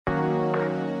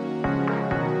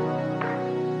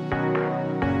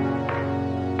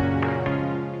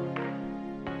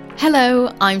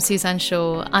Hello, I'm Suzanne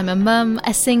Shaw. I'm a mum,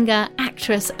 a singer,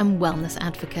 actress and wellness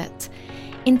advocate.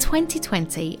 In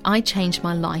 2020, I changed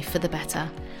my life for the better.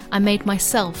 I made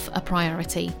myself a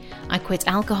priority. I quit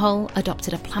alcohol,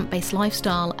 adopted a plant-based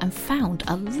lifestyle and found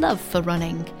a love for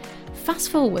running. Fast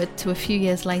forward to a few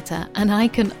years later and I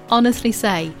can honestly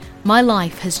say my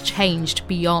life has changed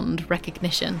beyond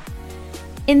recognition.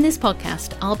 In this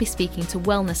podcast, I'll be speaking to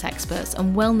wellness experts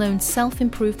and well-known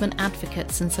self-improvement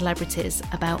advocates and celebrities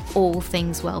about all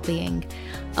things well-being,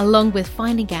 along with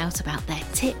finding out about their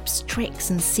tips, tricks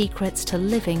and secrets to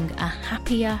living a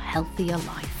happier, healthier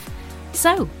life.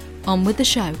 So, on with the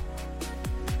show.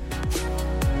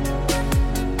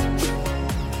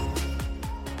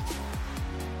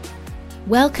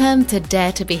 Welcome to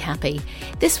Dare to Be Happy.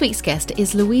 This week's guest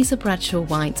is Luisa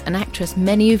Bradshaw-White, an actress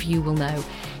many of you will know.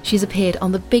 She's appeared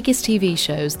on the biggest TV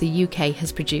shows the UK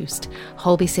has produced: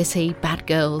 Holby City, Bad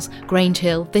Girls, Grange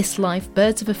Hill, This Life,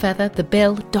 Birds of a Feather, The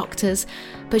Bill, Doctors,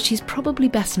 but she's probably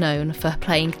best known for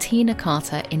playing Tina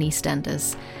Carter in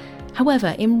EastEnders.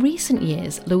 However, in recent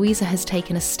years, Luisa has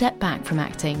taken a step back from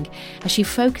acting as she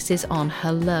focuses on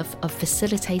her love of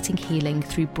facilitating healing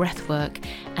through breathwork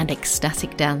and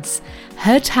ecstatic dance.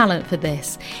 Her talent for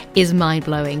this is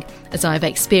mind-blowing, as I've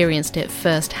experienced it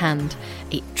firsthand.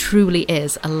 It truly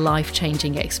is a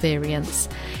life-changing experience.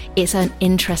 It's an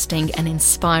interesting and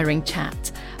inspiring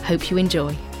chat. Hope you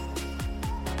enjoy.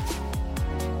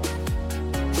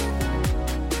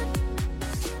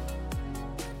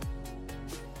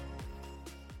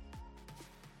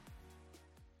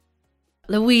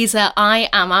 Luisa, I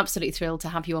am absolutely thrilled to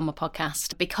have you on my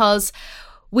podcast because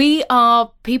we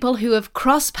are people who have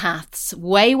crossed paths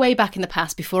way back in the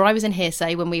past, before I was in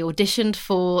Hearsay, when we auditioned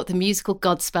for the musical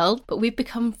Godspell. But we've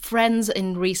become friends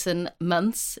in recent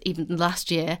months, even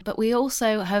last year. But we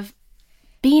also have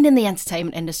been in the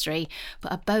entertainment industry,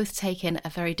 but are both taking a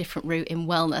very different route in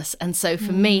wellness. And so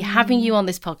for me, having you on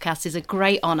this podcast is a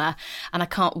great honour, and I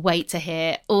can't wait to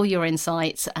hear all your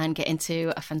insights and get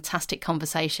into a fantastic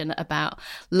conversation about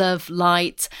love,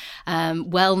 light,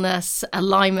 wellness,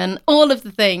 alignment, all of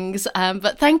the things.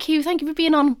 But thank you for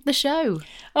being on the show.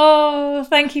 Oh,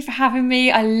 thank you for having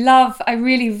me. I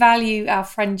really value our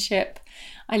friendship.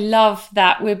 I love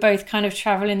that we're both kind of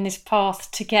traveling this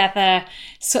path together,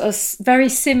 sort of very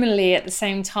similarly at the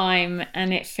same time.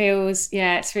 And it feels,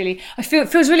 it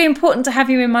feels really important to have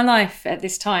you in my life at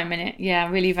this time. And I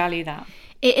really value that.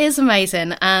 It is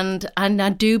amazing. And I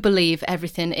do believe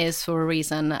everything is for a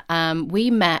reason. We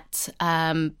met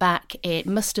back, it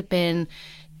must have been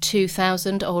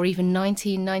 2000 or even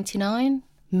 1999.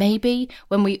 Maybe,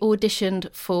 when we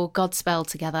auditioned for Godspell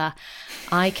together.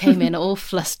 I came in all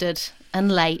flustered and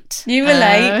late. You were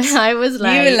late. I was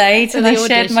late. You were late, and I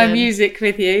shared my music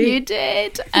with you. You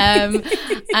did.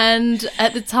 And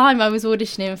at the time, I was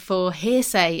auditioning for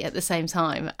Hearsay at the same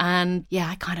time. And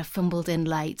I kind of fumbled in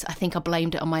late. I think I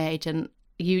blamed it on my agent.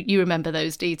 You remember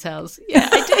those details? Yeah,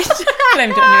 I did.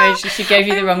 Blamed it on your agent. She gave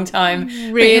you the wrong time.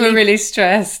 Really, you were really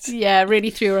stressed. Yeah, really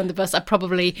threw her on the bus. I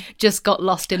probably just got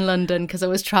lost in London because I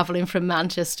was travelling from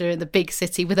Manchester in the big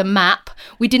city with a map.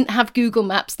 We didn't have Google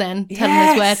Maps then telling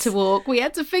us where to walk. We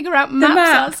had to figure out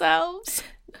maps ourselves.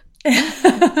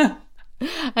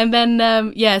 And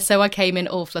then, so I came in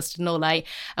all flustered and all late,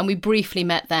 and we briefly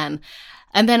met then.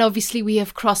 And then obviously we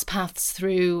have crossed paths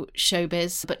through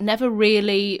showbiz, but never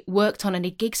really worked on any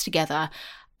gigs together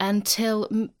until,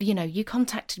 you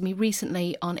contacted me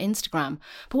recently on Instagram.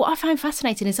 But what I found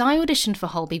fascinating is I auditioned for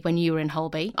Holby when you were in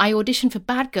Holby. I auditioned for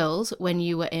Bad Girls when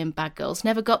you were in Bad Girls.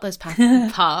 Never got those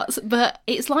parts, but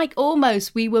it's like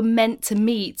almost we were meant to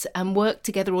meet and work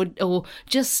together or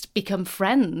just become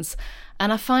friends.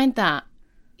 And I find that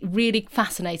really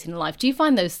fascinating in life. Do you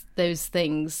find those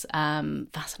things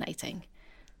fascinating?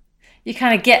 You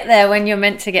kind of get there when you're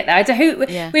meant to get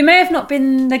there. We may have not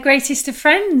been the greatest of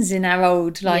friends in our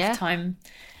old lifetime,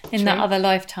 that other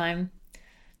lifetime.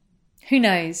 Who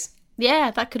knows?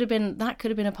 Yeah, that could have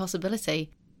been a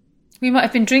possibility. We might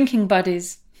have been drinking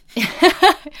buddies.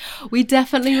 We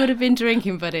definitely would have been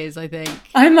drinking buddies, I think.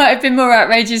 I might have been more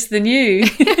outrageous than you.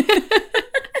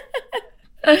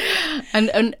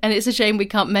 And it's a shame we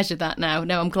can't measure that now.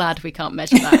 No, I'm glad we can't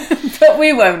measure that. But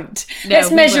we won't.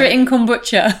 Let's measure it in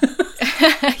kombucha.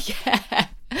 Yeah.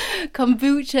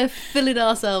 Kombucha, filling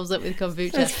ourselves up with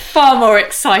kombucha. That's far more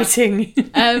exciting.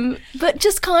 But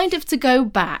just kind of to go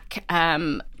back,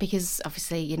 because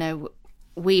obviously,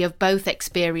 we have both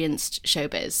experienced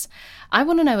showbiz. I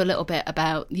want to know a little bit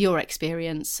about your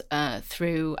experience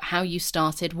through how you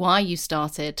started, why you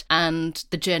started, and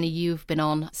the journey you've been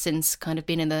on since kind of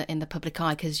being in the public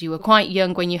eye, because you were quite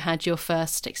young when you had your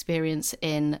first experience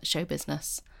in show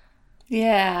business.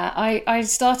 Yeah, I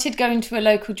started going to a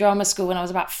local drama school when I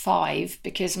was about 5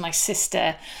 because my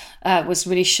sister was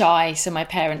really shy, so my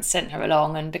parents sent her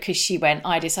along, and because she went,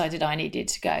 I decided I needed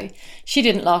to go. She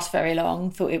didn't last very long,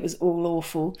 thought it was all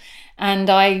awful, and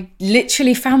I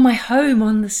literally found my home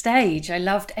on the stage. I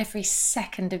loved every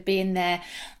second of being there.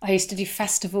 I used to do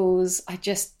festivals.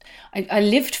 I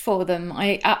lived for them.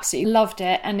 I absolutely loved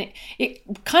it, and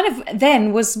it kind of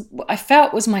then was, I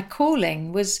felt was my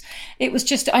calling. It was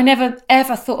just, I never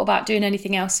ever thought about doing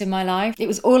anything else in my life. It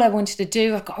was all I wanted to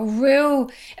do.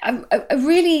 I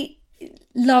really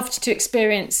loved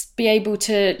to be able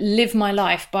to live my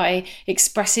life by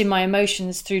expressing my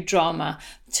emotions through drama,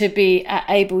 to be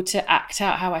able to act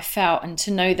out how I felt, and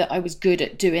to know that I was good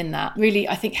at doing that really,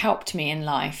 I think, helped me in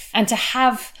life. And to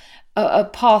have a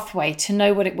pathway to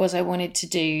know what it was I wanted to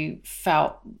do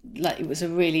felt like it was a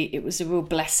real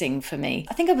blessing for me.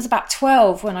 I think I was about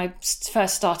 12 when I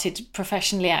first started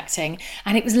professionally acting,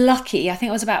 and it was lucky. I think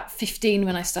I was about 15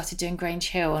 when I started doing Grange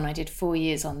Hill, and I did 4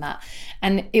 years on that.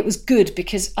 And it was good,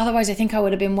 because otherwise I think I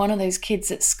would have been one of those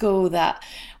kids at school that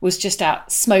was just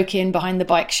out smoking behind the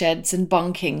bike sheds and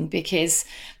bunking, because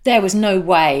there was no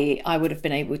way I would have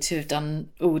been able to have done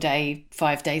all day,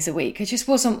 5 days a week. I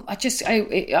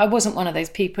wasn't one of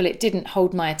those people. It didn't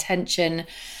hold my attention.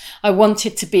 I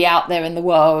wanted to be out there in the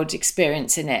world,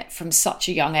 experiencing it from such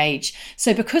a young age.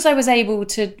 So because I was able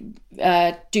to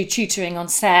do tutoring on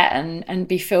set and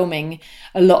be filming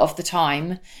a lot of the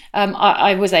time,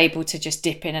 I was able to just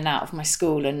dip in and out of my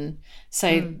school. And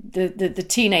so the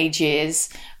teenage years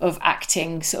of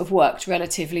acting sort of worked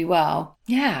relatively well.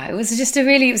 Yeah, it was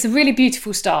a really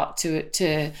beautiful start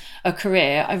to a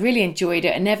career. I really enjoyed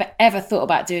it. I never ever thought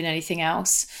about doing anything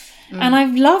else. And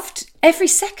I've loved every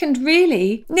second,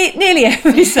 really, nearly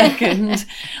every second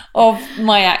of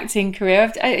my acting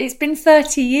career. It's been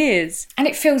 30 years, and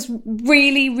it feels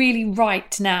really, really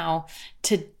right now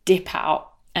to dip out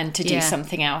and to do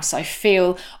something else. I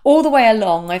feel all the way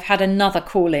along I've had another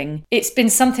calling. It's been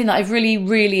something that I've really,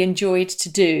 really enjoyed to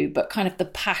do, but kind of the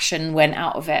passion went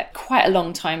out of it quite a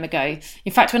long time ago.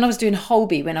 In fact, when I was doing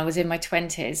Holby when I was in my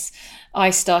 20s, I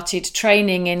started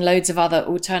training in loads of other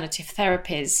alternative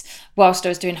therapies whilst I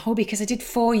was doing Holby, because I did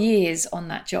 4 years on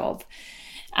that job.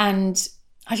 And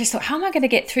I just thought, how am I going to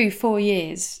get through 4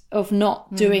 years of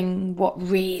not doing what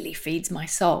really feeds my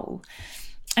soul?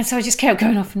 And so I just kept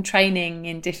going off and training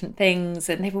in different things,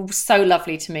 and they were so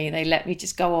lovely to me. They let me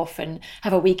just go off and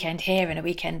have a weekend here and a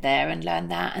weekend there and learn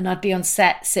that. And I'd be on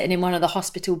set sitting in one of the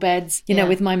hospital beds, you know,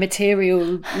 with my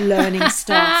material, learning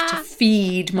stuff to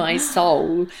feed my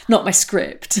soul, not my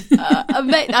script.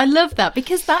 I love that,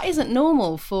 because that isn't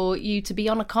normal for you to be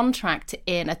on a contract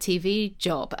in a TV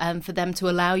job and for them to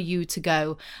allow you to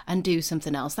go and do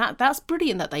something else. That's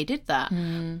brilliant that they did that.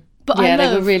 But they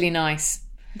were really nice.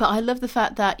 But I love the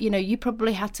fact that, you know, you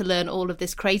probably had to learn all of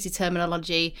this crazy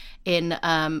terminology in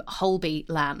Holby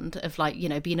land of, like, you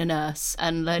know, being a nurse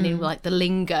and learning like the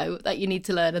lingo that you need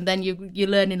to learn. And then you're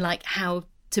learning like how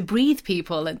to breathe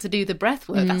people and to do the breath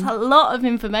work. That's a lot of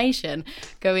information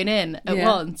going in at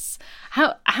once.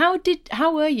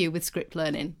 How were you with script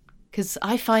learning? Because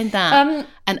I find that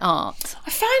an art. I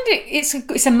find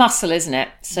it's a muscle, isn't it?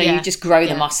 So you just grow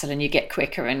the muscle, and you get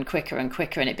quicker and quicker and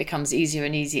quicker, and it becomes easier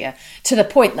and easier, to the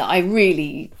point that I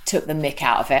really took the mick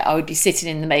out of it. I would be sitting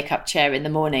in the makeup chair in the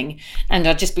morning, and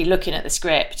I'd just be looking at the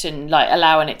script and like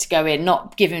allowing it to go in,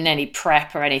 not giving any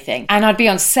prep or anything. And I'd be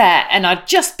on set and I'd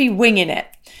just be winging it.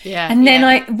 And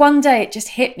then one day it just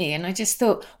hit me, and I just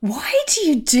thought, why do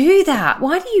you do that?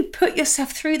 Why do you put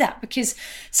yourself through that? Because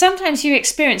sometimes you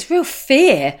experience real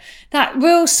fear, that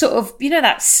real sort of, you know,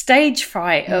 that stage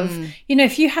fright of, you know,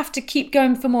 if you have to keep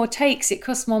going for more takes, it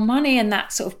costs more money, and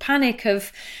that sort of panic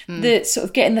of the sort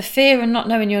of getting the fear and not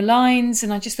knowing your lines.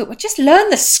 And I just thought, well, just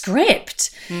learn the script.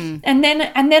 And then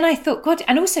I thought, God,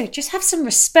 and also just have some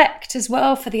respect as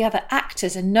well for the other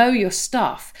actors and know your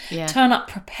stuff. Turn up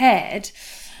prepared.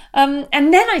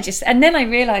 And then I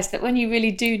realised that when you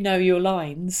really do know your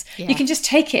lines, you can just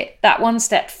take it that one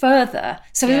step further.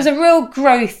 So there was a real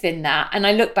growth in that. And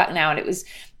I look back now, and it was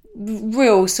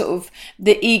real sort of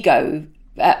the ego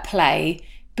at play,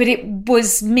 but it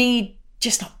was me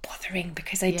just not bothering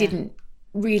because I didn't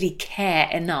really care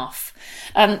enough.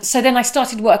 So then I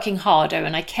started working harder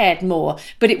and I cared more,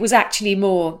 but it was actually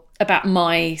more about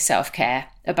my self-care,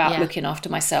 about looking after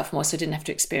myself more, so I didn't have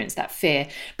to experience that fear.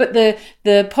 But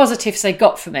the positives I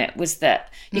got from it was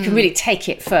that you can really take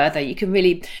it further. You can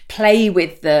really play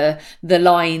with the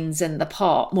lines and the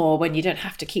part more when you don't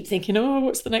have to keep thinking, oh,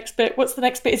 what's the next bit? What's the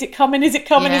next bit? Is it coming? Is it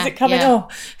coming? Is it coming? Oh,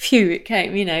 phew, it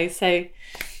came, you know. So,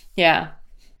 yeah.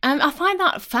 I find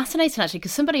that fascinating, actually,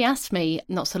 because somebody asked me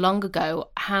not so long ago,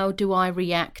 how do I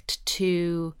react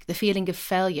to the feeling of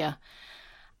failure?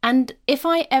 And if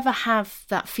I ever have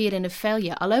that feeling of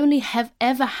failure, I'll only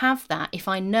ever have that if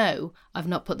I know I've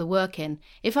not put the work in.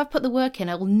 If I've put the work in,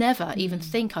 I will never even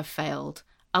think I've failed.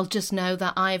 I'll just know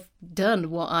that I've done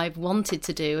what I've wanted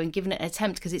to do and given it an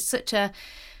attempt, because it's such a...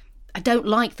 I don't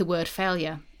like the word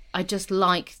failure. I just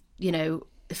like,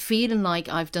 feeling like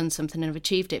I've done something and I've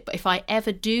achieved it. But if I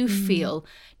ever do feel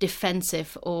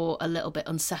defensive or a little bit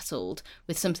unsettled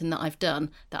with something that I've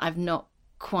done, that I've not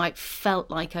quite felt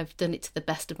like I've done it to the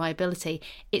best of my ability,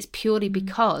 it's purely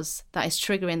because that is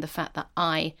triggering the fact that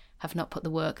I have not put the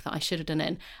work that I should have done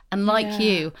in. And like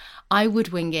you, I would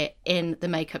wing it in the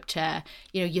makeup chair.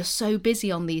 You're so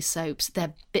busy on these soaps.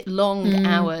 They're bit long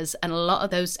hours, and a lot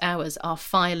of those hours are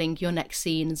filing your next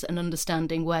scenes and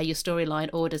understanding where your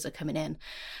storyline orders are coming in.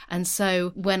 And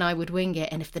so when I would wing it,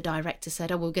 and if the director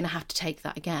said, oh, we're going to have to take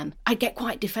that again, I'd get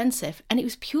quite defensive. And it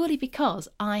was purely because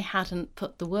I hadn't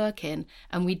put the work in,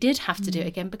 and we did have to do it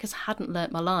again because I hadn't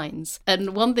learnt my lines.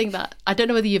 And one thing that, I don't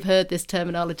know whether you've heard this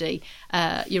terminology,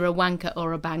 you're a wanker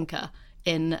or a banker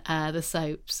in the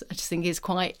soaps. I just think it's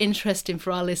quite interesting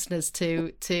for our listeners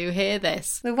to hear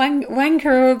this. The wanker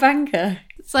or a banker?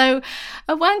 So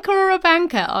a wanker or a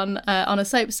banker on a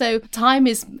soap. So time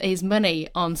is money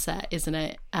on set, isn't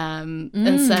it?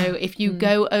 And so if you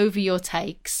go over your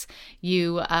takes,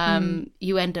 you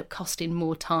end up costing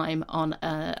more time on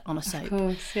a soap. Of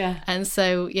course, yeah. And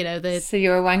so so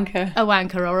you're a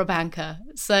wanker or a banker.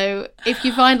 So if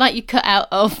you find like you cut out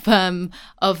of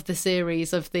the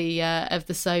series of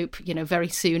the soap, very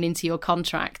soon into your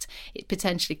contract, it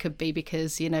potentially could be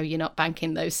because you're not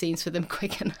banking those scenes for them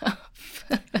quick enough.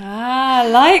 I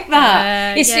like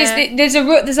that. There's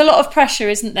a lot of pressure,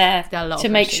 isn't there, to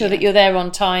make sure that you're there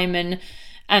on time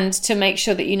and to make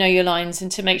sure that you know your lines and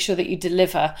to make sure that you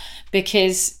deliver.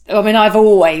 Because I've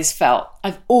always felt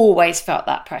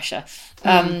that pressure.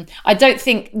 I don't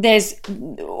think there's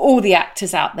all the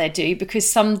actors out there do,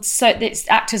 because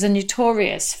actors are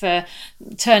notorious for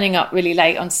turning up really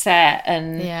late on set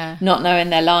and not knowing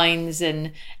their lines,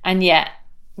 and yet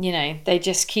they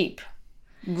just keep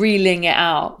reeling it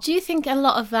out. Do you think a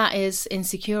lot of that is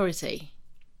insecurity?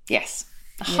 Yes,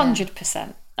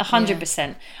 100%.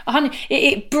 100%.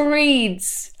 It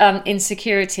breeds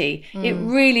insecurity. It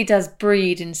really does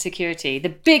breed insecurity. The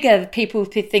bigger people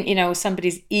think,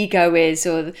 somebody's ego is,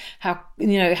 or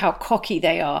how cocky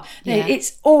they are,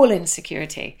 it's all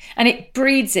insecurity, and it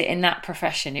breeds it in that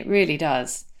profession. It really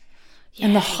does. Yeah,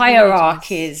 and the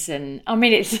hierarchies, and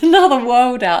it's another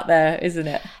world out there, isn't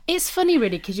it? It's funny,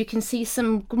 really, because you can see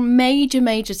some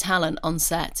major talent on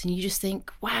set and you just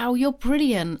think, wow, you're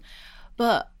brilliant.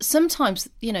 But sometimes,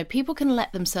 people can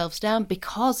let themselves down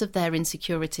because of their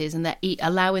insecurities and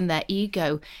allowing their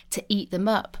ego to eat them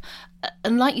up.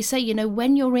 And like you say,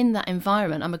 when you're in that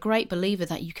environment, I'm a great believer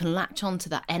that you can latch on to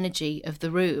that energy of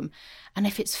the room. And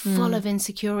if it's full of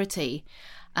insecurity,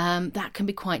 that can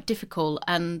be quite difficult.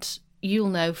 And you'll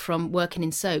know from working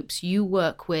in soaps, you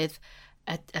work with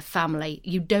a family.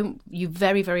 You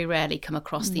very, very rarely come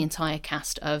across the entire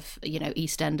cast of,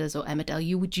 EastEnders or Emmerdale.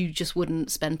 You just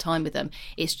wouldn't spend time with them.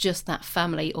 It's just that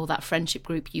family or that friendship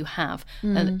group you have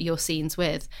your scenes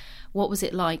with. What was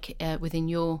it like within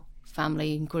your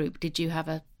family and group? Did you have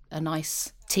a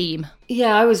nice team?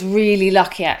 Yeah, I was really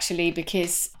lucky, actually,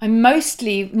 because my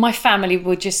family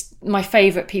were just my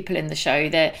favourite people in the show.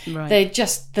 They're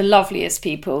just the loveliest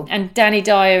people. And Danny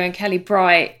Dyer and Kelly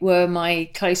Bright were my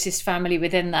closest family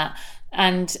within that.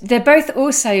 And they're both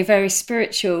also very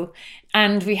spiritual,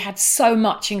 and we had so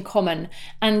much in common.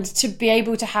 And to be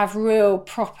able to have real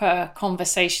proper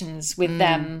conversations with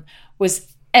them was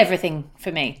everything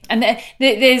for me. And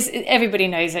there's everybody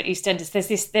knows at EastEnders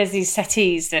there's these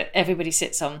settees that everybody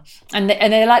sits on, and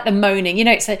they're like the moaning.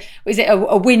 Is it a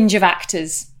whinge of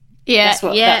actors? Yeah,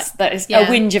 that is a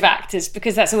whinge of actors,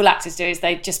 because that's all actors do, is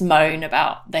they just moan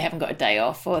about they haven't got a day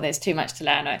off, or there's too much to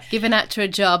learn. Give an actor a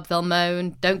job, they'll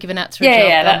moan. Don't give an actor a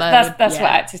job, they'll moan. That's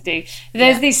what actors do.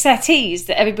 There's these settees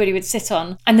that everybody would sit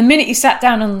on, and the minute you sat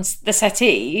down on the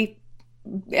settee,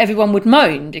 everyone would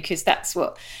moan, because that's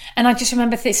what. And I just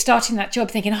remember starting that job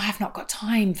thinking, I have not got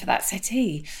time for that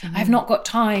settee. I have not got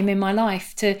time in my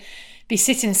life to be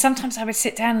sitting. Sometimes I would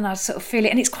sit down and I'd sort of feel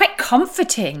it, and it's quite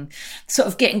comforting, sort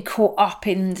of getting caught up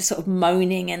in the sort of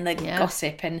moaning and the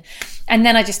gossip, and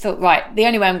then I just thought, right, the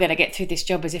only way I'm going to get through this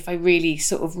job is if I really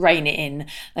sort of rein it in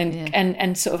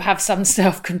and sort of have some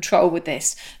self-control with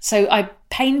this. So I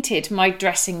painted my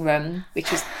dressing room,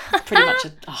 which was pretty much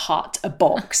a hut, a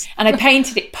box, and I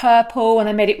painted it purple and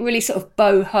I made it really sort of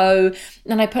boho,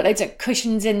 and I put loads of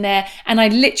cushions in there, and I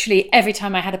literally, every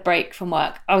time I had a break from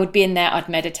work, I would be in there, I'd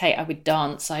meditate, I would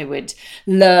dance, I would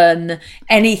learn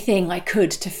anything I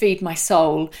could to feed my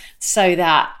soul, so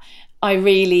that I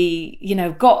really,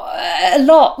 got a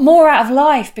lot more out of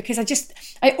life, because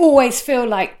I always feel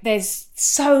like there's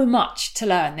so much to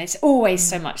learn. There's always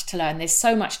so much to learn. There's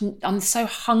so much, I'm so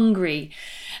hungry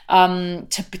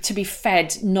to be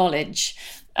fed knowledge.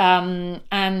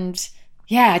 And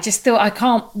yeah, I just thought I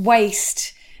can't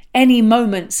waste any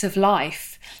moments of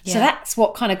life. Yeah. So that's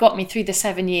what kind of got me through the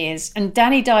 7 years. And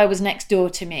Danny Dyer was next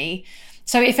door to me.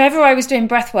 So if ever I was doing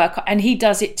breath work, and he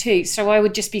does it too, so I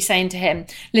would just be saying to him,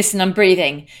 listen, I'm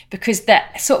breathing, because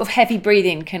that sort of heavy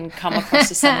breathing can come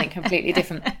across as something completely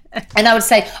different. And I would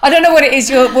say, I don't know what it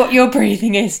is, what your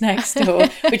breathing is next door,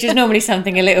 which is normally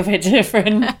something a little bit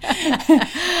different.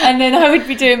 And then I would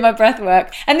be doing my breath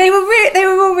work. And they were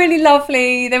all really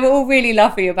lovely. They were all really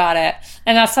lovely about it.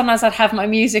 And sometimes I'd have my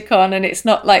music on, and it's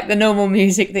not like the normal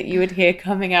music that you would hear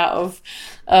coming out of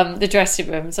the dressing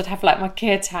rooms. I'd have like my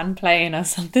kirtan playing or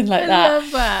something like that. I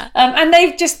love that. And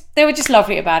they were just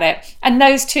lovely about it. And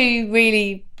those two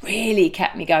really, really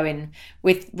kept me going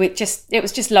with it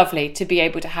was just lovely to be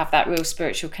able to have that real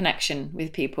spiritual connection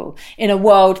with people in a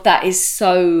world that is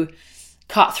so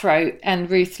cutthroat and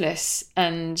ruthless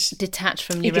and detached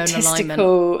from your own alignment.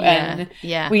 And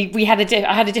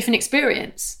I had a different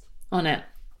experience on it.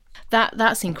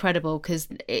 That's incredible, because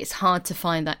it's hard to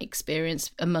find that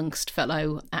experience amongst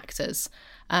fellow actors,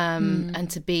 and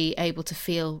to be able to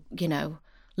feel,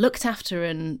 looked after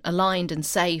and aligned and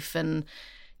safe and,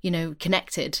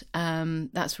 connected.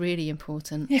 That's really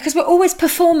important. Yeah, because we're always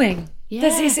performing.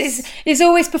 Yes. There's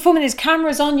always performing. There's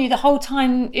cameras on you the whole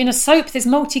time. In a soap, there's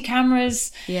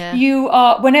multi-cameras. Yeah. You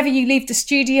are, whenever you leave the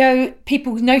studio,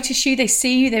 people notice you, they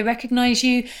see you, they recognise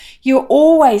you. You're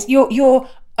all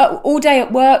day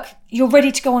at work, you're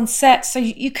ready to go on set, so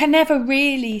you can never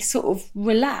really sort of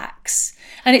relax.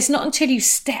 And it's not until you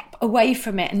step away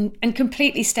from it and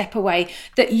completely step away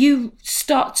that you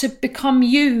start to become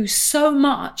you so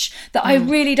much that I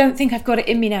really don't think I've got it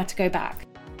in me now to go back.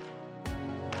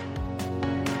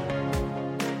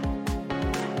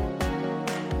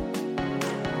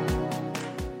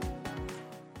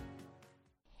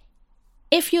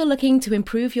 If you're looking to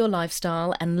improve your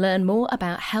lifestyle and learn more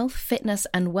about health, fitness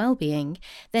and well-being,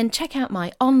 then check out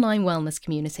my online wellness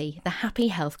community, the Happy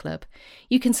Health Club.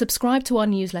 You can subscribe to our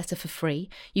newsletter for free,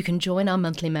 you can join our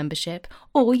monthly membership,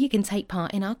 or you can take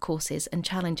part in our courses and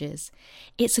challenges.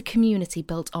 It's a community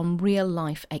built on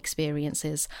real-life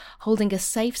experiences, holding a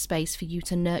safe space for you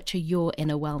to nurture your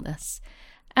inner wellness.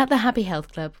 At the Happy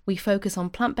Health Club, we focus on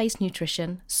plant-based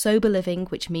nutrition, sober living,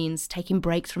 which means taking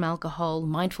breaks from alcohol,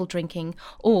 mindful drinking,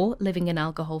 or living an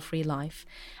alcohol-free life,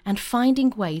 and finding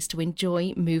ways to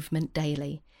enjoy movement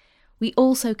daily. We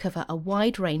also cover a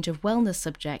wide range of wellness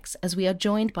subjects, as we are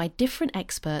joined by different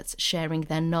experts sharing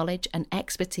their knowledge and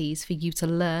expertise for you to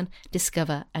learn,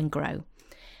 discover, and grow.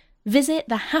 Visit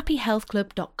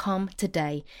thehappyhealthclub.com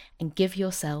today and give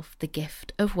yourself the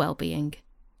gift of well-being.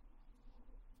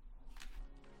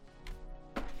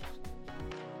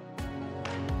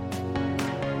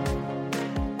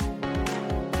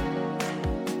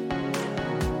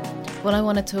 Well, I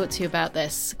want to talk to you about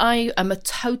this. I am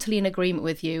totally in agreement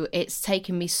with you. It's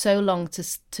taken me so long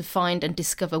to find and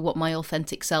discover what my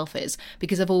authentic self is,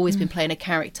 because I've always been playing a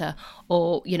character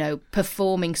or,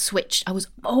 performing switched. I was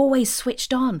always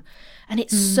switched on. And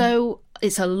it's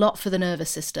a lot for the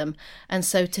nervous system. And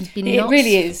so to be it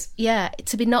really is. Yeah,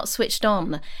 to be not switched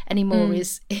on anymore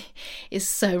is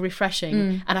so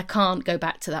refreshing. And I can't go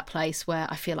back to that place where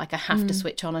I feel like I have to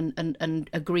switch on and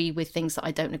agree with things that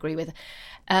I don't agree with.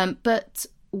 But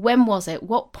when was it?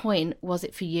 What point was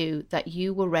it for you that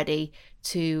you were ready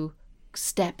to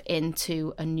step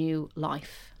into a new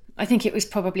life? I think it was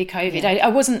probably COVID. Yeah. I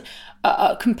wasn't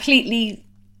completely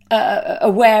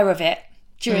aware of it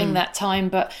during that time,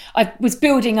 but I was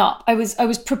building up. I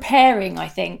was preparing, I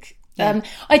think. Yeah.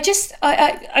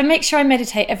 I make sure I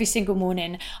meditate every single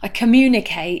morning. I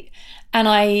communicate, and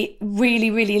I really,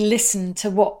 really listen to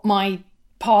what my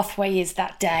pathway is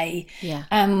that day. Yeah.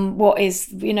 What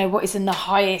is in the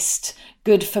highest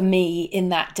good for me in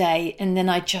that day, and then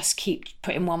I just keep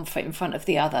putting one foot in front of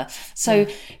the other. So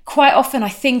quite often I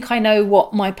think I know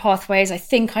what my pathway is, I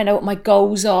think I know what my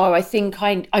goals are, I think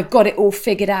I've got it all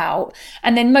figured out,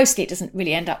 and then mostly it doesn't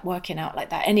really end up working out like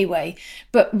that anyway.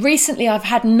 But recently I've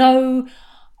had no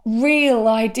real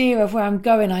idea of where I'm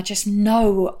going. I just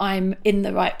know I'm in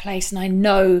the right place, and I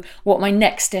know what my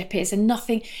next step is, and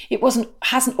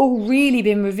hasn't all really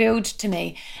been revealed to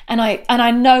me. And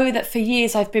I know that for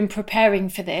years I've been preparing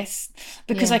for this,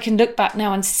 because I can look back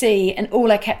now and see, and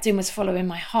all I kept doing was following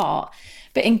my heart.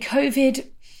 But in COVID,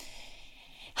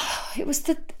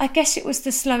 I guess it was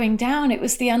the slowing down. It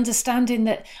was the understanding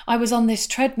that I was on this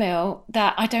treadmill,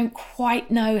 that I don't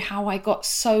quite know how I got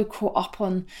so caught up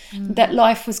on that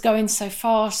life was going so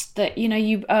fast, that, you know,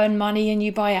 you earn money and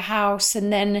you buy a house,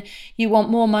 and then you want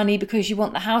more money because you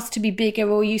want the house to be bigger,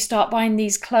 or you start buying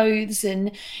these clothes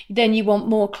and then you want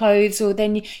more clothes, or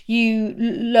then you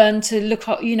learn to look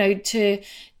up, you know, to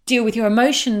deal with your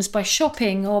emotions by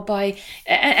shopping or by,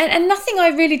 and nothing I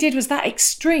really did was that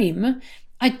extreme.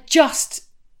 I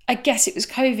guess it was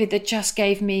COVID that just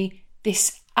gave me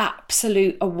this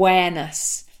absolute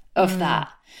awareness of that.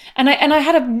 And I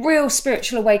had a real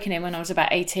spiritual awakening when I was about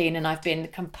 18, and I've been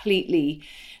completely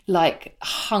like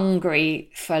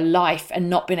hungry for life and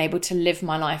not been able to live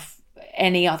my life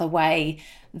any other way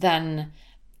than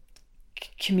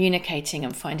communicating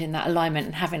and finding that alignment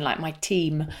and having like my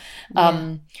team.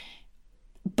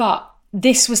 But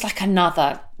this was like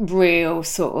another real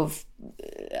sort of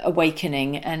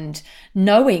awakening, and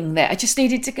knowing that I just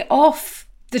needed to get off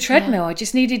the treadmill. I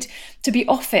just needed to be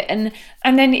off it, and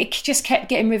then it just kept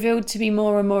getting revealed to me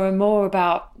more and more and more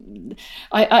about.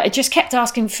 I just kept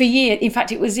asking for years. In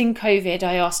fact, it was in COVID.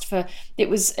 I asked for it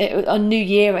was on New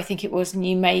Year, I think it was, and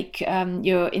you make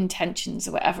your intentions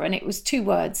or whatever, and it was 2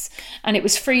 words, and it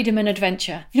was freedom and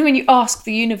adventure. You know, when you ask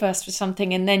the universe for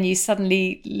something and then you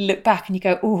suddenly look back and you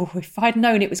go, oh, if I'd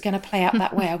known it was going to play out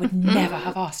that way, I would never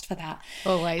have asked for that.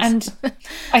 Always. And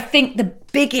I think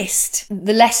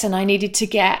the lesson I needed to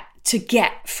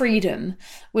get freedom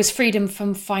was freedom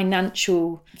from freedom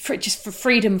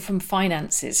from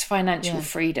finances, financial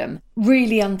freedom,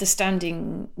 really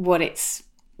understanding what it's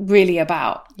really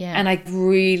about. And I've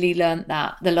really learned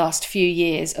that the last few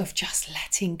years of just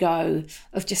letting go,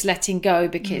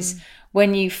 because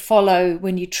when you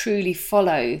truly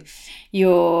follow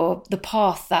the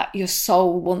path that your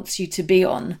soul wants you to be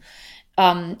on,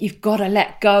 you've got to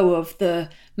let go of the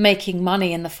making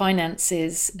money and the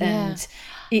finances, and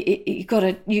you got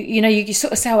to, you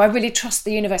sort of say, oh, I really trust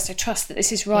the universe. I trust that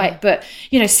this is right, but,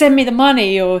 send me the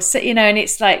money, or, and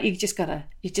it's like,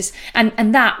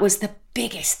 and that was the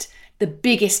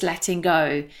biggest letting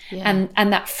go. And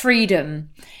that freedom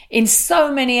in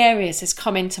so many areas has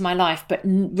come into my life, but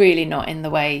really not in the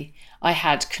way I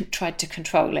had tried to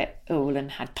control it all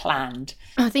and had planned.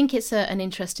 I think it's an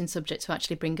interesting subject to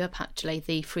actually bring up,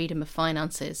 the freedom of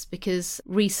finances, because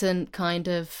recent kind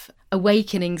of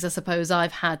awakenings, I suppose,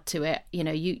 I've had to it.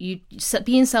 You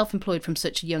being self-employed from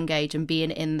such a young age and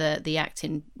being in the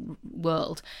acting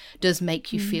world does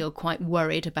make you feel quite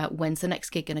worried about when's the next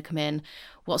gig going to come in,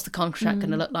 what's the contract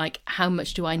going to look like, how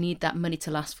much do I need that money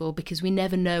to last for, because we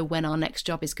never know when our next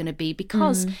job is going to be,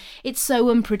 because it's so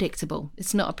unpredictable.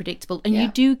 It's not predictable, and you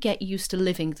do get used to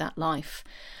living that life.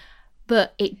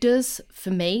 But it does, for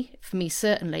me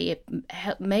certainly, it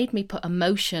made me put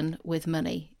emotion with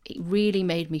money. It really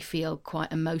made me feel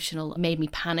quite emotional. It made me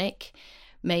panic,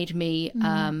 made me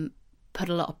put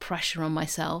a lot of pressure on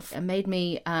myself. It made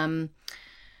me kind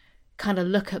of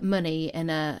look at money in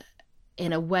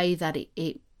a way that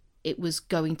it was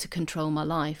going to control my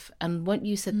life. And what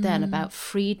you said then about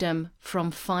freedom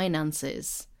from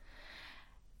finances,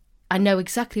 I know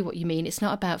exactly what you mean. It's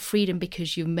not about freedom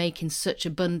because you're making such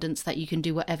abundance that you can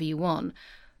do whatever you want,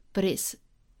 but it's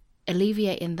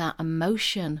alleviating that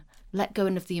emotion, let go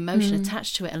of the emotion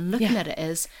attached to it, and looking at it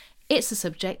as, it's a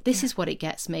subject, this is what it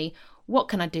gets me, what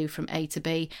can I do from A to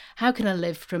B, how can I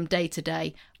live from day to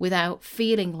day without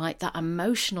feeling like that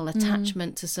emotional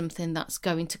attachment to something that's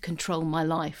going to control my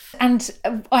life. And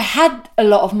I had a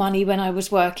lot of money when I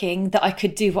was working, that I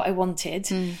could do what I wanted,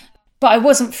 but I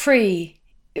wasn't free.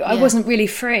 I wasn't really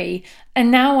free. And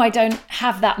now I don't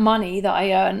have that money that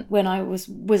I earned when I was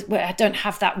where I don't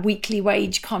have that weekly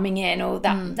wage coming in, or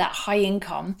that high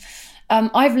income.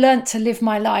 I've learnt to live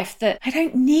my life that I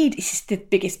don't need, this is the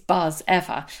biggest buzz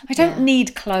ever, I don't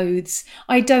need clothes.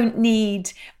 I don't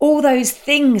need all those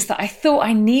things that I thought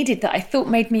I needed, that I thought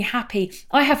made me happy.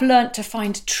 I have learnt to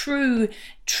find true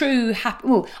happy.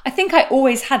 Well, I think I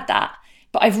always had that,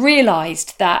 but I've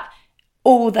realised that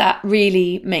all that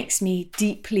really makes me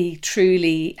deeply,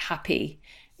 truly happy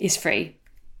is free.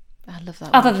 I love that.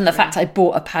 Other than the fact I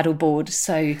bought a paddle board,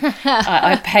 so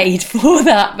I paid for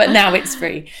that, but now it's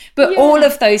free. But all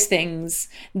of those things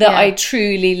that I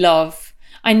truly love,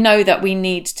 I know that we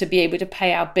need to be able to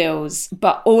pay our bills,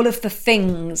 but all of the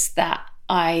things that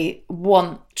I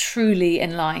want truly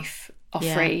in life are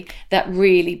free, that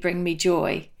really bring me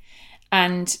joy,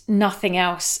 and nothing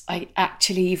else I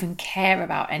actually even care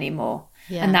about anymore.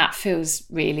 And that feels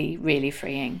really, really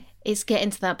freeing. It's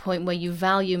getting to that point where you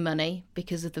value money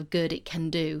because of the good it can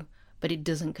do, but it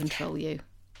doesn't control you.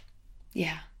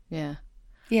 Yeah.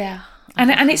 Yeah.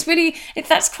 And it's really,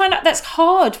 that's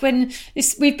hard when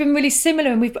we've been really similar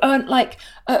and we've earned like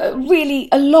really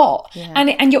a lot,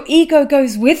 and your ego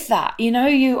goes with that,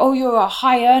 you're a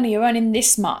high earner, you're earning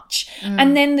this much,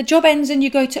 and then the job ends and you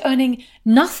go to earning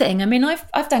nothing. I mean,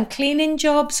 I've done cleaning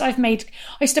jobs, I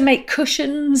used to make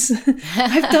cushions,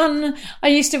 I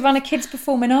used to run a kids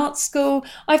performing arts school,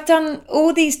 I've done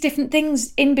all these different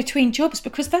things in between jobs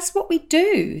because that's what we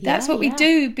do. That's what we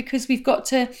do because we've got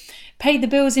to pay the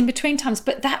bills in between times.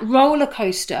 But that roller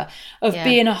coaster of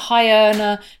being a high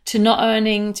earner to not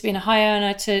earning, to being a high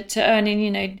earner to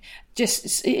earning,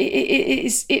 just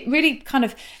it really kind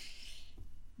of,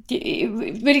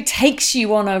 it really takes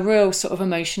you on a real sort of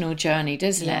emotional journey,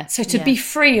 doesn't it? So to be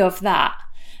free of that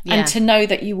and to know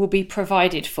that you will be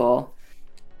provided for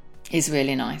is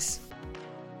really nice.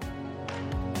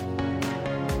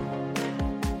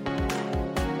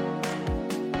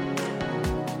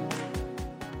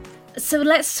 So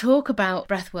let's talk about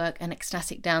breathwork and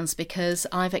ecstatic dance, because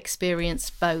I've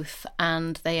experienced both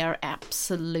and they are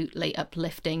absolutely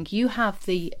uplifting. You have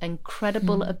the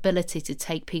incredible ability to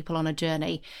take people on a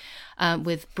journey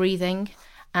with breathing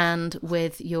and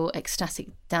with your ecstatic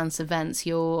dance events,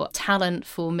 your talent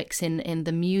for mixing in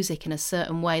the music in a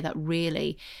certain way that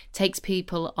really takes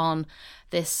people on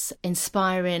this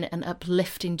inspiring and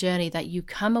uplifting journey that you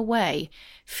come away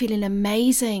feeling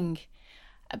amazing.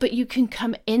 But you can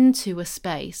come into a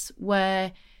space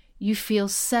where you feel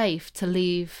safe to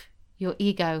leave your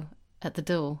ego at the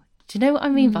door. Do you know what I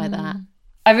mean by that?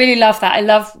 I really love that. I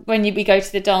love when we go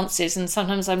to the dances, and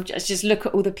sometimes I just look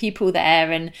at all the people there,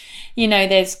 and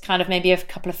there's kind of maybe a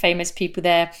couple of famous people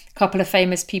there, a couple of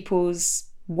famous people's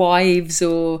wives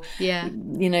or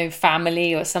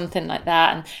family or something like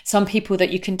that, and some people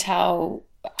that you can tell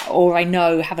or I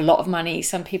know have a lot of money.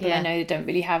 Some people I know don't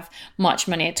really have much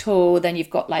money at all. Then you've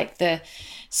got like the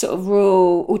sort of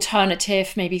rural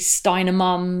alternative, maybe Steiner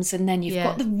mums, and then you've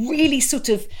got the really sort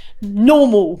of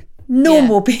normal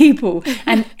people,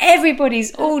 and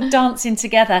everybody's all dancing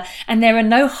together, and there are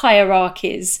no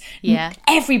hierarchies.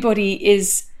 Everybody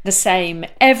is the same.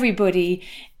 Everybody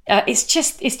it's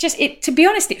just to be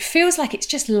honest, it feels like it's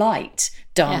just light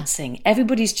dancing.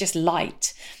 Everybody's just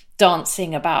light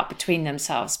dancing about between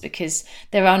themselves, because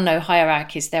there are no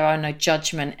hierarchies, there are no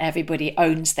judgment, everybody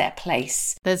owns their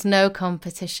place, there's no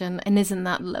competition, and isn't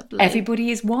that lovely?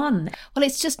 Everybody is one. Well,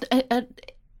 it's just a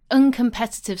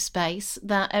uncompetitive space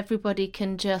that everybody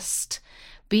can just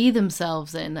be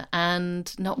themselves in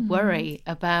and not worry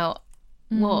about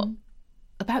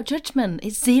about judgment.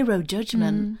 It's zero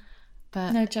judgment.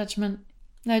 But no judgment.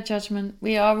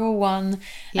 We are all one.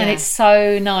 And it's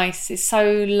so nice, it's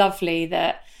so lovely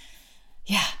that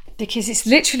because it's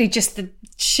literally just the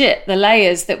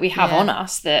layers that we have on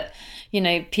us that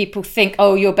people think,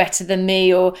 oh, you're better than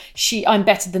me, or I'm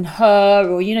better than her,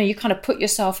 or you kind of put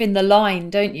yourself in the line,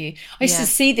 don't you? I used to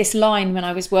see this line when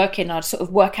I was working. I'd sort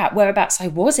of work out whereabouts I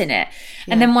was in it,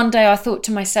 and then one day I thought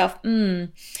to myself,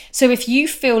 so if you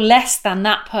feel less than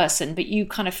that person but you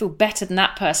kind of feel better than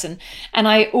that person, and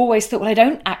I always thought, well, I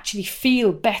don't actually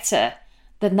feel better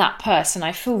than that person,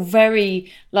 I feel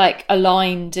very like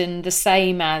aligned and the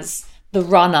same as the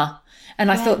runner.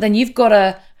 And I thought, then you've got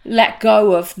to let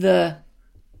go of the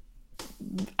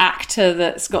actor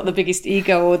that's got the biggest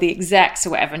ego or the execs or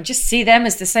whatever, and just see them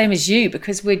as the same as you,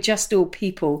 because we're just all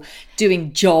people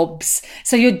doing jobs.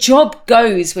 So your job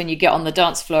goes when you get on the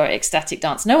dance floor at ecstatic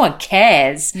dance. No one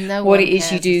cares what it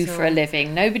is you do for a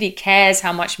living. Nobody cares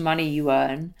how much money you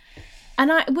earn.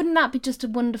 And wouldn't that be just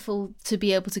wonderful to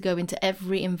be able to go into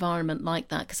every environment like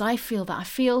that? Because I feel that.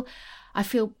 I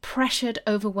feel pressured,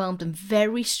 overwhelmed and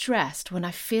very stressed when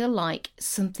I feel like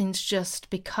something's just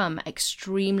become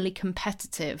extremely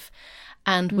competitive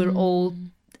and we're all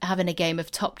having a game of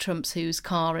top trumps, whose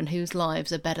car and whose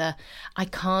lives are better. I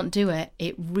can't do it.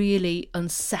 It really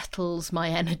unsettles my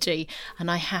energy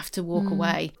and I have to walk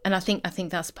away. And I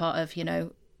think that's part of,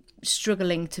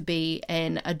 struggling to be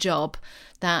in a job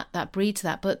that breeds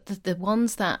that. But the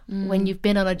ones that when you've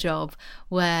been on a job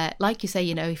where, like you say,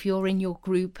 if you're in your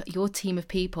group, your team of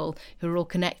people who are all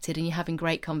connected and you're having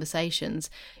great conversations,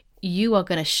 you are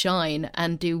going to shine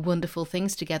and do wonderful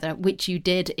things together, which you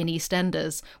did in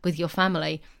EastEnders with your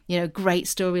family. Great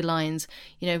storylines,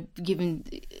 giving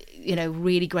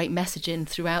really great messaging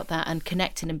throughout that and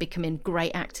connecting and becoming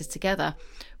great actors together.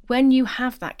 when you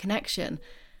have that connection,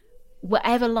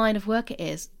 whatever line of work it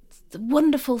is,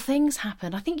 wonderful things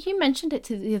happen. I think you mentioned it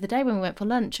the other day when we went for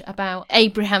lunch about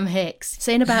Abraham Hicks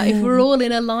saying about if we're all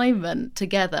in alignment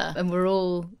together and we're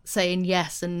all saying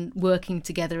yes and working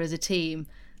together as a team,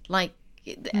 like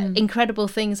incredible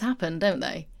things happen, don't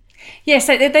they? Yes,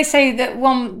 they say that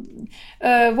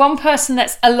one person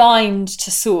that's aligned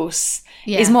to source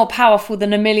is more powerful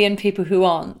than a million people who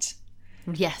aren't.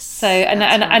 Yes. So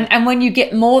and when you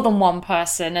get more than one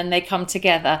person and they come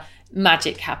together,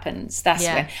 magic happens.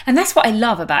 That's what I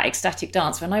love about ecstatic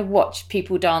dance. When I watch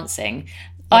people dancing,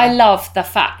 I love the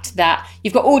fact that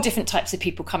you've got all different types of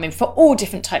people coming for all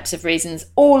different types of reasons,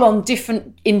 all on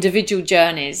different individual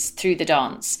journeys through the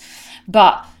dance.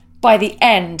 But by the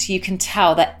end, you can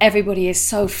tell that everybody is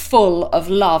so full of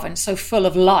love and so full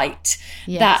of light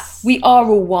that we are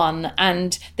all one,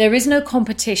 and there is no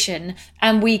competition,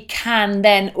 and we can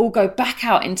then all go back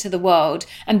out into the world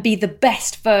and be the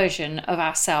best version of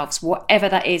ourselves, whatever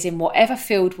that is, in whatever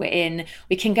field we're in.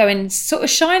 We can go and sort of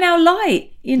shine our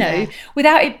light,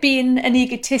 without it being an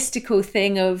egotistical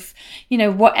thing of,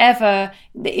 whatever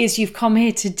it is you've come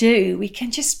here to do. We can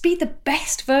just be the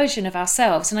best version of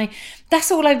ourselves. And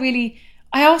that's all I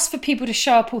ask for people to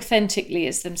show up authentically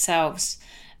as themselves.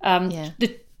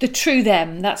 The true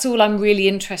them, that's all I'm really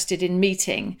interested in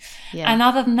meeting. And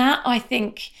other than that, I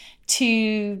think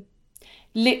to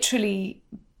literally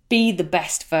be the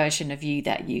best version of you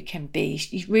that you can be,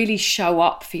 you really show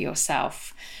up for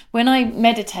yourself. When I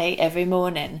meditate every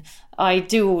morning, I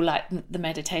do all like the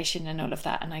meditation and all of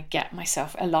that, and I get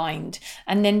myself aligned,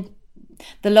 and then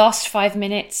the last 5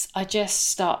 minutes, I just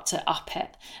start to up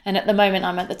it. And at the moment,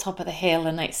 I'm at the top of the hill,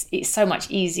 and it's so much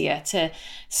easier to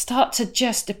start to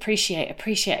just appreciate.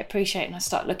 And I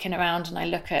start looking around, and I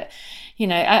look at,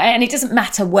 and it doesn't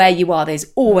matter where you are,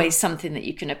 there's always something that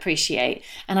you can appreciate.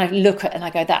 And I look at and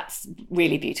I go, that's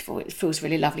really beautiful. It feels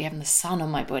really lovely having the sun on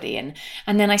my body.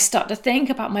 And then I start to think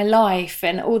about my life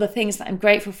and all the things that I'm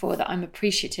grateful for, that I'm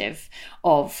appreciative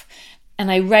of.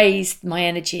 And I raise my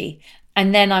energy.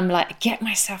 And then I'm like, get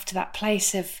myself to that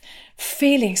place of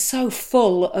feeling so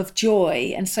full of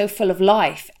joy and so full of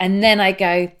life. And then I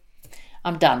go,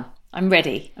 I'm done. I'm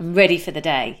ready. I'm ready for the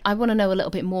day. I want to know a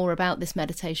little bit more about this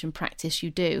meditation practice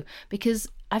you do, because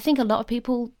I think a lot of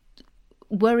people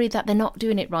worry that they're not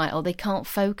doing it right or they can't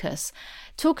focus.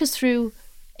 Talk us through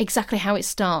exactly how it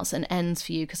starts and ends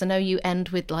for you, because I know you end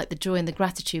with like the joy and the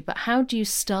gratitude, but how do you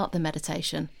start the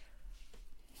meditation?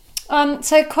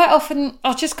 So quite often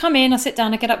I'll just come in, I sit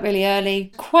down, I get up really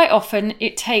early. Quite often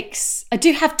I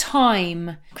do have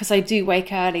time because I do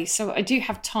wake early. So I do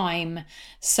have time.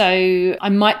 So I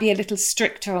might be a little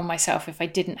stricter on myself if I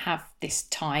didn't have this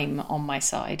time on my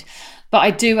side. But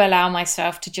I do allow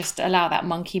myself to just allow that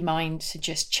monkey mind to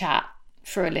just chat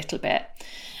for a little bit.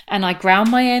 And I ground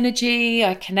my energy,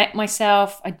 I connect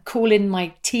myself, I call in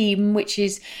my team, which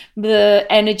is the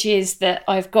energies that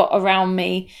I've got around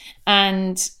me.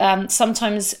 And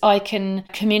sometimes I can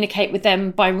communicate with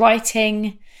them by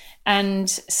writing, and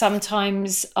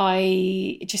sometimes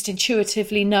I just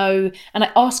intuitively know, and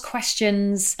I ask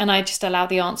questions and I just allow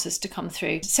the answers to come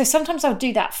through. So sometimes I'll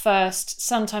do that first,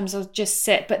 sometimes I'll just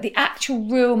sit. But the actual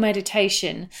real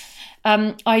meditation,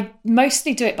 I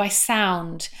mostly do it by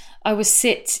sound. I will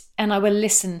sit and I will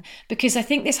listen, because I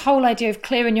think this whole idea of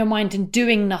clearing your mind and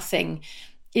doing nothing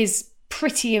is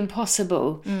pretty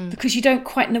impossible, because you don't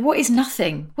quite know what is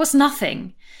nothing. What's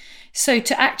nothing? So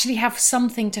to actually have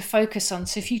something to focus on.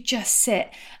 So if you just sit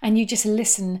and you just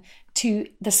listen to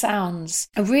the sounds.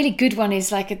 A really good one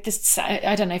is like this,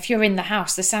 I don't know, if you're in the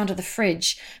house, the sound of the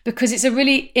fridge, because it's a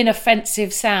really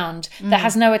inoffensive sound that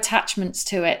has no attachments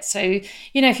to it. So,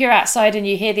 if you're outside and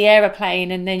you hear the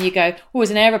aeroplane and then you go, oh,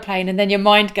 it's an aeroplane, and then your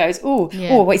mind goes, oh,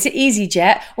 it's an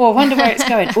EasyJet. Oh, I wonder where it's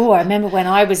going. Oh, I remember when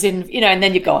I was in, and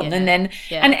then you're gone. And then,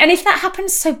 and if that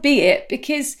happens, so be it,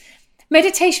 because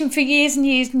meditation for years and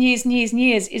years and years and years and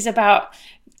years is about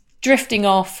drifting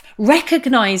off,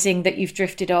 recognizing that you've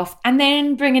drifted off, and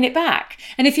then bringing it back.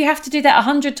 And if you have to do that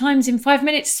 100 times in 5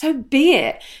 minutes, so be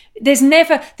it. There's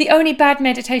never, the only bad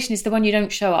meditation is the one you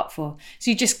don't show up for.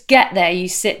 So you just get there, you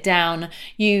sit down,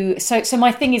 so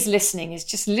my thing is listening, is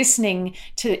just listening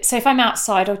to, so if I'm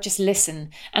outside, I'll just listen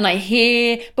and I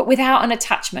hear, but without an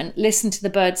attachment, listen to the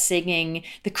birds singing.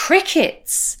 The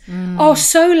crickets are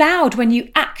so loud when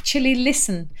you actually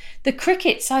listen. The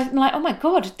crickets, I'm like, oh my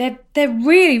God, they're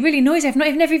really, really noisy. I've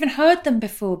never even heard them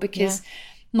before, because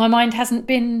my mind hasn't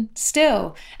been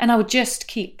still. And I would just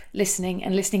keep listening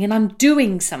and listening, and I'm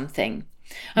doing something.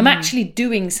 I'm actually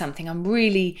doing something. I'm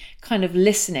really kind of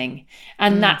listening.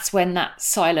 And that's when that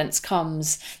silence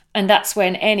comes. And that's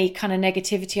when any kind of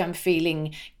negativity I'm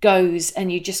feeling goes,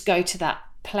 and you just go to that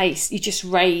place. You just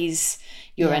raise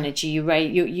your energy.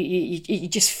 You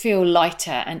just feel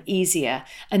lighter and easier.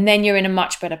 And then you're in a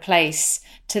much better place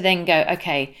to then go,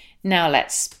 okay, now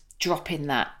let's drop in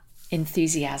that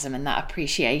enthusiasm and that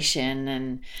appreciation,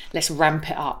 and let's ramp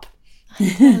it up.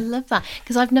 I love that,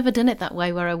 because I've never done it that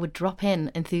way, where I would drop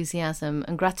in enthusiasm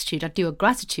and gratitude. I'd do a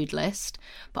gratitude list,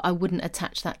 but I wouldn't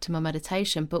attach that to my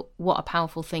meditation. But what a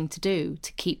powerful thing to do,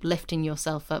 to keep lifting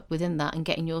yourself up within that and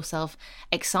getting yourself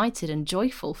excited and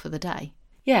joyful for the day.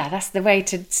 Yeah, that's the way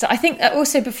to. So I think that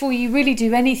also, before you really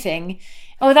do anything,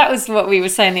 that was what we were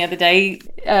saying the other day.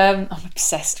 I'm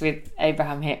obsessed with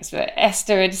Abraham Hicks, but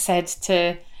Esther had said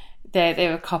to. They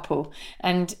were a couple,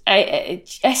 and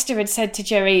Esther had said to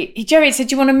Jerry had said,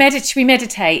 do you want to meditate? Should we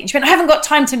meditate? And she went, I haven't got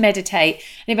time to meditate. And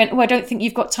he went, I don't think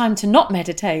you've got time to not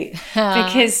meditate.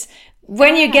 Because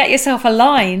when you get yourself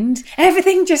aligned,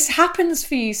 everything just happens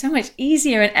for you so much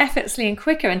easier and effortlessly and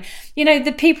quicker. And,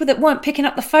 the people that weren't picking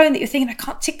up the phone that you're thinking, I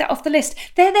can't tick that off the list,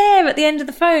 they're there at the end of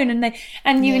the phone,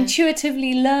 and you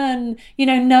intuitively learn,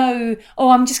 know,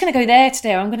 I'm just going to go there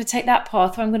today, or I'm going to take that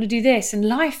path, or I'm going to do this. And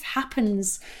life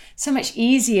happens so much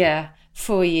easier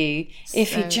for you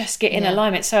if you just get in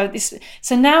alignment. So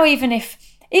now even if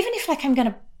like I'm going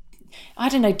to, I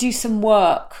don't know, do some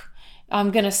work,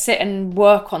 I'm going to sit and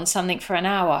work on something for an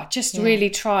hour, just really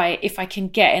try if I can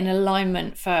get in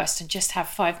alignment first, and just have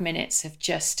 5 minutes of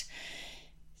just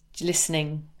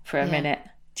listening for a minute,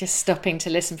 just stopping to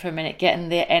listen for a minute, getting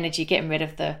the energy, getting rid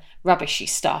of the rubbishy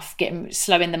stuff,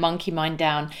 slowing the monkey mind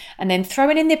down, and then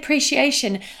throwing in the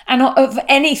appreciation of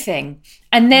anything.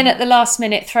 And then at the last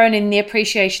minute, throwing in the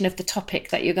appreciation of the topic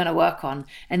that you're going to work on.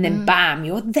 And then bam,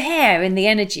 you're there in the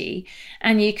energy,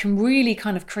 and you can really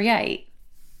kind of create.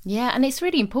 Yeah, and it's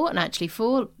really important actually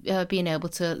for being able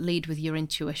to lead with your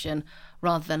intuition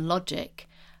rather than logic.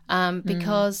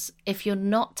 Because if you're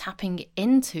not tapping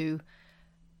into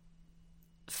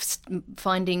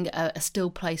finding a still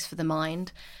place for the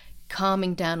mind,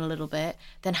 calming down a little bit,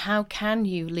 then how can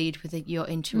you lead with your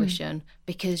intuition?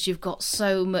 Because you've got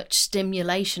so much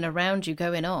stimulation around you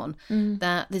going on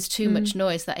that there's too much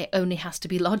noise, that it only has to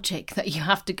be logic that you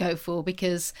have to go for,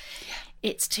 because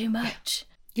it's too much.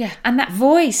 Yeah, and that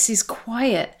voice is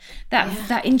quiet.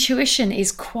 That intuition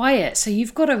is quiet. So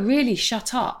you've got to really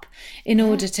shut up in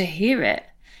order to hear it.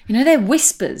 They're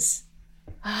whispers.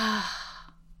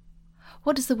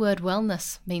 What does the word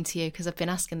wellness mean to you? Because I've been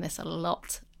asking this a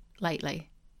lot lately.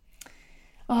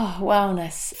 Oh,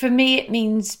 wellness. For me, it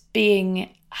means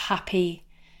being happy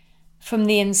from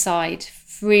the inside,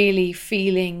 really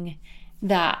feeling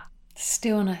that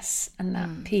stillness and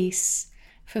that peace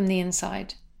from the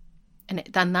inside. And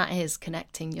then that is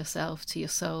connecting yourself to your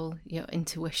soul, your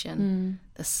intuition,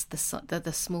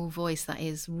 the small voice that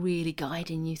is really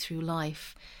guiding you through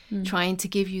life, trying to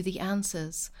give you the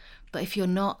answers. But if you're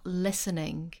not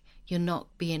listening, you're not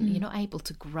able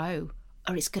to grow,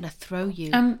 or it's going to throw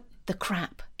you the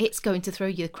crap. It's going to throw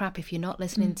you the crap if you're not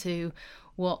listening to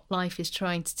what life is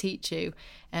trying to teach you.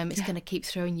 It's going to keep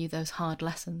throwing you those hard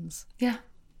lessons. Yeah.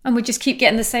 And we just keep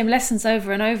getting the same lessons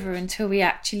over and over until we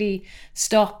actually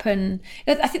stop. And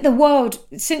I think the world,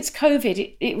 since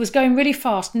COVID, it was going really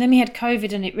fast. And then we had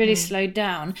COVID and it really slowed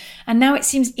down. And now it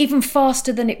seems even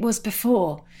faster than it was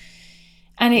before.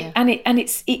 And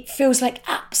it feels like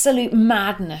absolute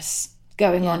madness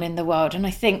going on in the world. And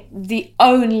I think the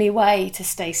only way to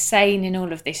stay sane in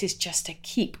all of this is just to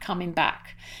keep coming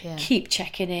back. Yeah. Keep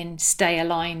checking in, stay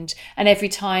aligned. And every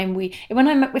time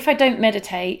if I don't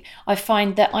meditate, I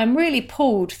find that I'm really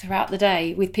pulled throughout the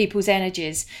day with people's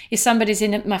energies. If somebody's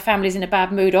my family's in a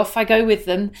bad mood, off I go with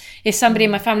them. If somebody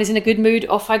in my family's in a good mood,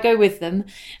 off I go with them.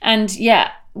 And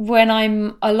when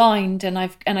I'm aligned and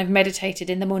I've meditated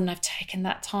in the morning, I've taken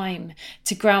that time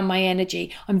to ground my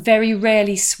energy, I'm very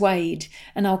rarely swayed,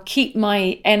 and I'll keep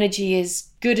my energy as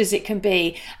good as it can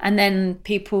be. And then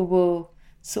people will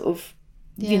sort of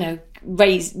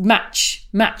match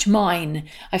mine.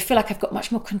 I feel like I've got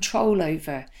much more control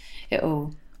over it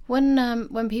all.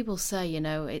 When people say,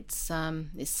 it's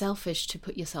selfish to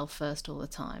put yourself first all the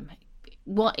time,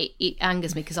 it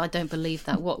angers me, because I don't believe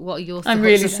that. What are your thoughts? I'm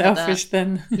really selfish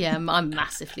then. Yeah, I'm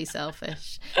massively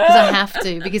selfish, because I have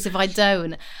to, because if I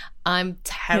don't, I'm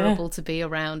terrible to be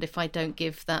around if I don't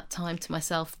give that time to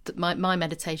myself. My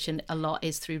meditation a lot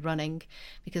is through running,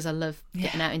 because I love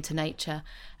getting out into nature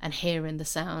and hearing the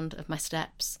sound of my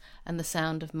steps and the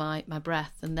sound of my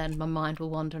breath. And then my mind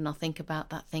will wander and I'll think about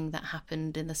that thing that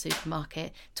happened in the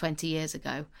supermarket 20 years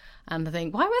ago. And I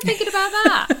think, why am I thinking about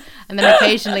that? And then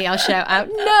occasionally I'll shout out,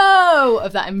 no,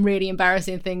 of that really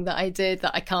embarrassing thing that I did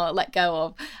that I can't let go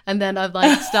of. And then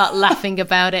I start laughing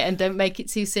about it and don't make it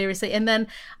too seriously. And then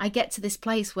I get to this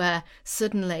place where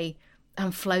suddenly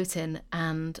I'm floating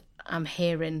and I'm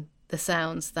hearing the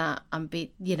sounds that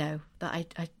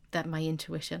that my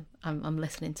intuition, I'm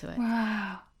listening to it.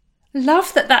 Wow.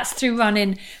 Love that that's through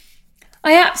running.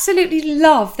 I absolutely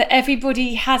love that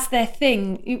everybody has their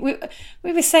thing.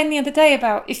 We were saying the other day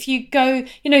about if you go,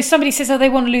 somebody says, oh, they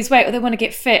want to lose weight or they want to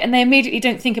get fit, and they immediately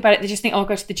don't think about it. They just think, oh, I'll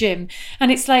go to the gym.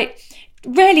 And it's like,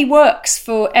 rarely works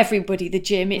for everybody, the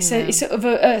gym. It's sort of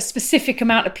a specific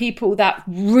amount of people that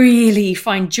really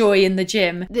find joy in the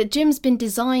gym. The gym's been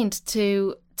designed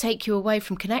to take you away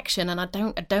from connection, and I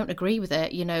don't agree with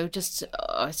it,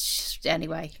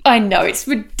 anyway. I know, it's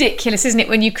ridiculous, isn't it,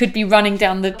 when you could be running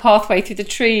down the pathway through the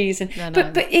trees, and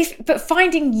but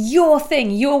finding your thing,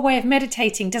 your way of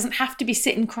meditating doesn't have to be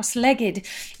sitting cross-legged.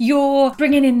 You're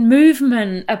bringing in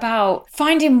movement, about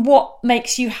finding what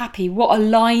makes you happy, what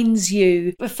aligns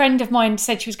you. A friend of mine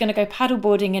said she was going to go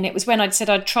paddleboarding, and it was when I'd said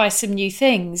I'd try some new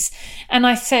things, and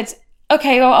I said,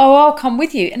 okay, I'll come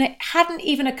with you. And it hadn't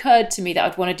even occurred to me that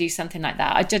I'd want to do something like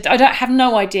that. I don't have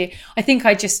no idea. I think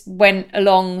I just went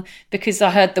along because I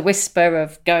heard the whisper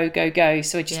of go, go, go.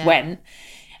 So I just went.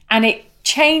 And it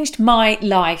changed my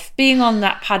life, being on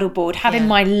that paddleboard, having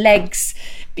my legs,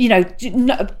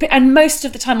 and most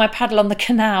of the time I paddle on the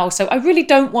canal, so I really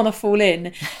don't want to fall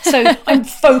in. So I'm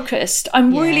focused.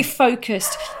 I'm really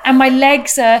focused, and my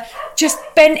legs are just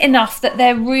bent enough that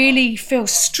they really feel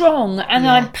strong. And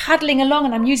I'm paddling along,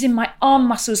 and I'm using my arm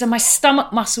muscles and my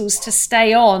stomach muscles to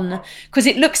stay on, because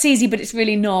it looks easy, but it's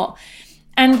really not.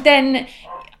 And then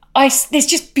there's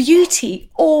just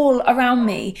beauty all around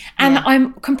me, and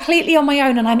I'm completely on my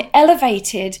own, and I'm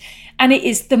elevated, and it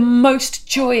is the most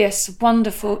joyous,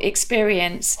 wonderful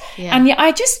experience. And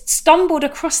I just stumbled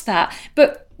across that,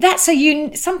 but that's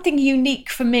something unique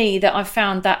for me that I've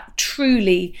found that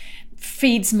truly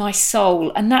feeds my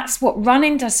soul, and that's what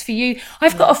running does for you.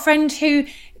 I've got a friend who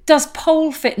does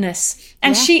pole fitness,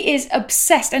 and she is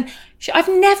obsessed, and I've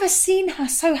never seen her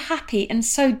so happy and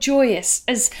so joyous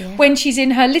as when she's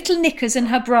in her little knickers and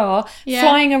her bra,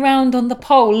 flying around on the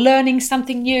pole, learning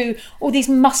something new, all these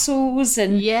muscles.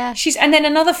 And and then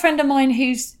another friend of mine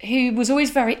who was always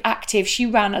very active, she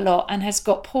ran a lot and has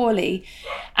got poorly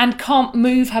and can't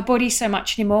move her body so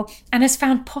much anymore, and has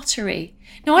found pottery.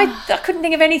 Now, I couldn't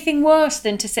think of anything worse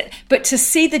than to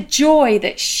see the joy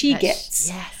that she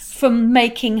gets from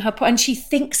making her and she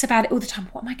thinks about it all the time.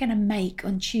 What am I going to make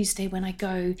on Tuesday when I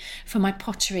go for my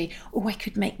pottery? Oh, I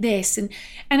could make this, and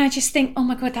I just think, oh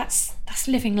my God, that's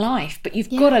living life. But you've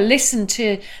got to listen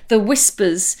to the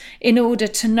whispers in order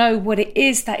to know what it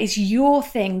is that is your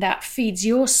thing, that feeds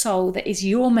your soul, that is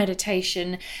your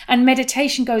meditation. And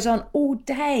meditation goes on all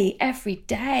day, every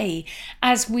day,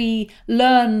 as we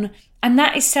learn. And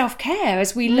that is self-care,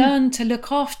 as we learn to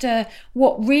look after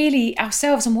what really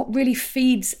ourselves and what really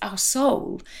feeds our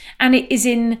soul. And it is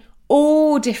in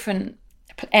all different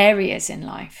areas in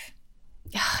life.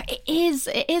 It is.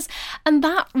 And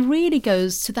that really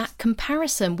goes to that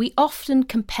comparison. We often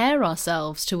compare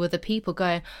ourselves to other people,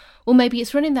 going, well, maybe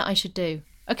it's running that I should do.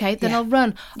 Okay, then I'll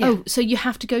run. Oh, so you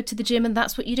have to go to the gym and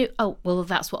that's what you do? Oh, well,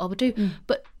 that's what I would do.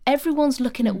 But everyone's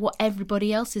looking at what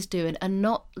everybody else is doing and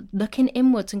not looking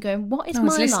inwards and going, what is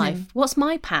my life? What's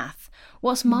my path?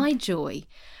 What's my joy?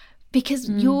 Because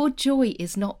your joy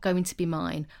is not going to be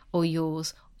mine or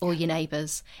yours or your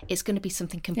neighbour's. It's going to be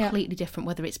something completely different,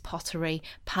 whether it's pottery,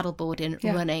 paddleboarding,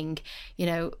 running,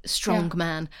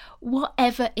 strongman,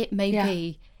 whatever it may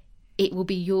be, it will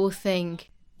be your thing.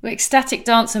 Ecstatic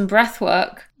dance and breath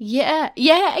work. Yeah,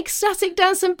 ecstatic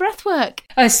dance and breath work.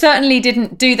 I certainly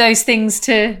didn't do those things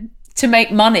to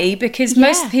make money, because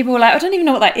most people were like, I don't even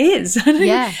know what that is. I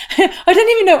don't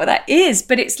even know what that is.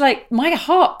 But it's like my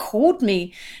heart called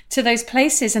me to those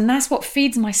places, and that's what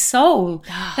feeds my soul.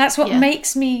 That's what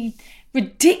makes me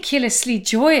ridiculously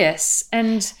joyous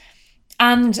and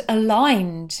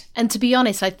aligned. And to be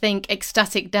honest, I think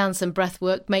ecstatic dance and breath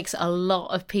work makes a lot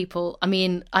of people. I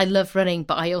mean, I love running,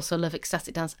 but I also love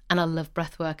ecstatic dance and I love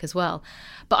breath work as well.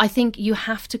 But I think you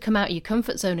have to come out of your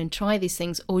comfort zone and try these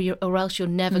things, or else you're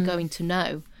never going to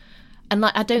know. And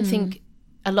I don't think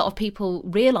a lot of people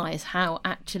realise how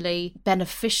actually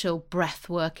beneficial breath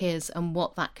work is and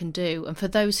what that can do. And for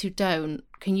those who don't,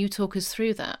 Can you talk us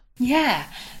through that? Yeah.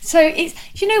 So it's,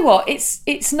 you know what,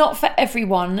 it's not for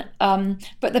everyone,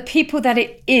 but the people that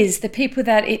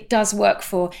it does work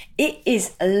for, it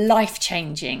is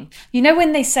life-changing. You know,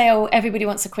 when they say, oh, everybody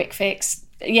wants a quick fix,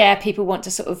 yeah, people want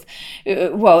to sort of,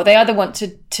 they either want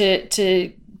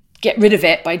to get rid of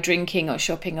it by drinking or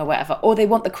shopping or whatever, or they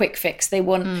want the quick fix. They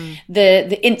want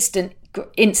the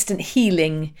instant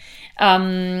healing,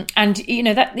 and you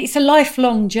know that it's a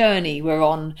lifelong journey we're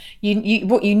on. You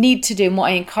what you need to do, and what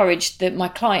I encourage my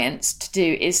clients to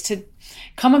do, is to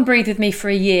come and breathe with me for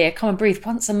a year. Come and breathe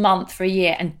once a month for a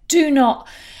year, and do not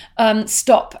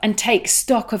stop and take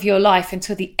stock of your life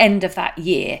until the end of that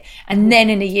year, and then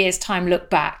in a year's time look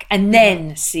back and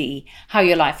then see how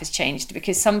your life has changed.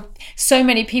 Because so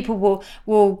many people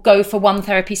will go for one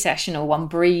therapy session or one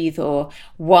breathe or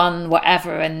one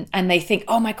whatever, and they think,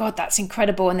 oh my God, that's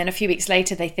incredible, and then a few weeks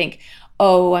later they think,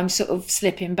 oh, I'm sort of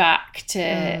slipping back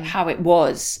to how it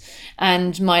was,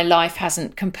 and my life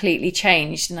hasn't completely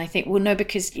changed. And I think, well, no,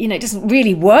 because, you know, it doesn't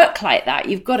really work like that.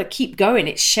 You've got to keep going.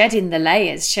 It's shedding the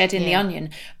layers, shedding the onion.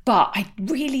 But I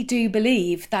really do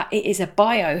believe that it is a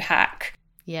biohack.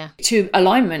 Yeah. To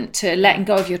alignment, to letting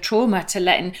go of your trauma,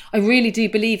 I really do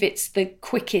believe it's the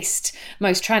quickest,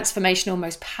 most transformational,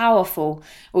 most powerful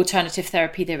alternative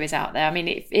therapy there is out there. I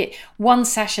mean, one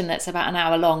session that's about an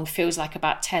hour long feels like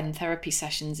about 10 therapy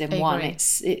sessions in one.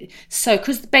 So,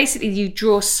 because basically you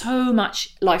draw so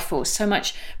much life force, so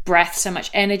much breath, so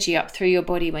much energy up through your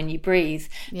body when you breathe,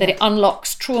 that it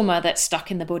unlocks trauma that's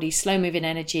stuck in the body, slow moving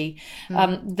energy,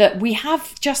 that we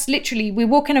have just literally, we're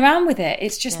walking around with it.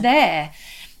 It's just there.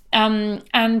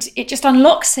 And it just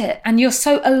unlocks it, and you're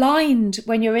so aligned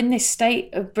when you're in this state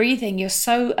of breathing. You're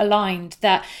so aligned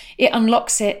that it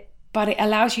unlocks it, but it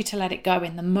allows you to let it go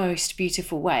in the most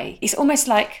beautiful way. It's almost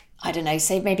like, I don't know,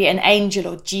 say maybe an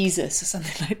angel or Jesus or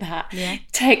something like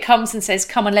that. Comes and says,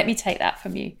 come on, let me take that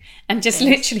from you, and just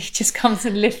literally just comes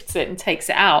and lifts it and takes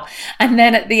it out. And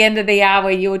then at the end of the hour,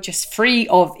 you're just free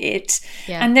of it,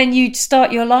 and then you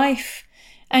start your life.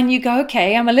 And you go,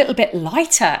 okay, I'm a little bit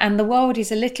lighter, and the world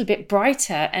is a little bit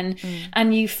brighter,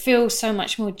 and you feel so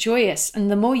much more joyous.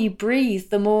 And the more you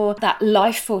breathe, the more that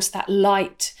life force, that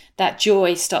light, that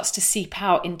joy starts to seep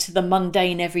out into the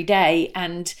mundane every day,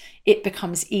 and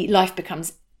life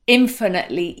becomes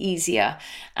infinitely easier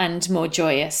and more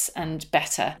joyous and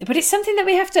better. But it's something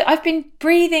that I've been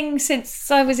breathing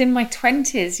since I was in my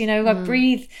 20s. You know,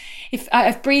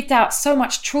 I've breathed out so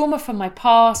much trauma from my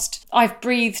past. I've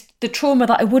breathed the trauma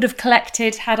that I would have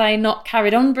collected had I not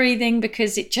carried on breathing,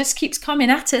 because it just keeps coming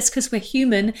at us, because we're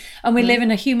human and we live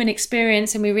in a human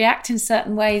experience and we react in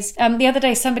certain ways. The other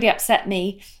day, somebody upset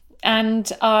me, and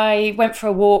I went for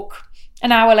a walk.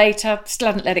 An hour later, still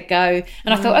hadn't let it go.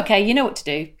 And I thought, okay, you know what to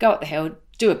do. Go up the hill,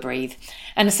 do a breathe.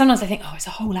 And sometimes I think, oh, it's a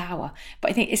whole hour.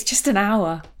 But I think it's just an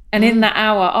hour. And in that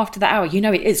hour, after that hour, you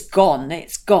know, it is gone.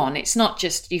 It's gone. It's not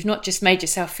just, you've not just made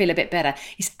yourself feel a bit better.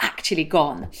 It's actually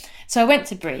gone. So I went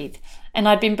to breathe, and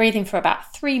I'd been breathing for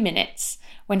about 3 minutes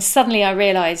when suddenly I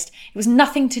realised it was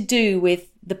nothing to do with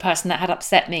the person that had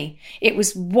upset me. It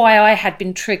was why I had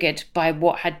been triggered by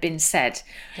what had been said.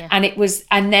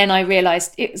 And then I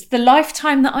realized it was the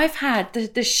lifetime that I've had,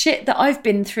 the shit that I've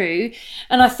been through.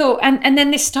 And I thought, and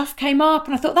then this stuff came up,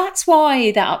 and I thought, that's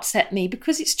why that upset me,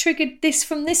 because it's triggered this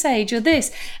from this age or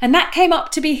this. And that came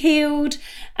up to be healed.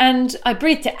 And I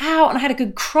breathed it out, and I had a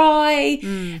good cry.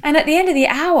 And at the end of the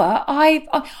hour, I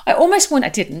almost I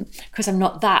didn't, because I'm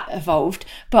not that evolved,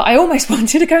 but I almost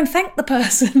wanted to go and thank the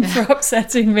person for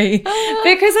upsetting me, because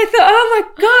I thought, oh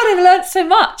my God, I've learned so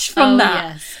much from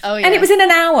that. Yes. And it was in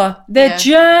an hour. The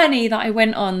journey that I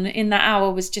went on in that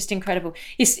hour was just incredible.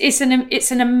 It's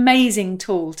an amazing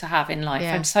tool to have in life.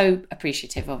 I'm so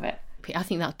appreciative of it. I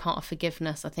think that's part of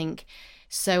forgiveness. I think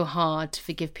so hard to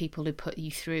forgive people who put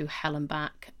you through hell and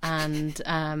back, and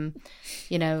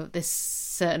you know, this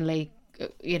certainly,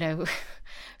 you know,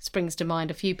 springs to mind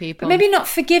a few people. But maybe not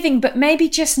forgiving, but maybe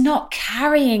just not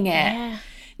carrying it.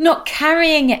 Not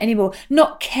carrying it anymore,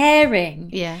 not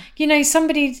caring. You know,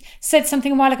 somebody said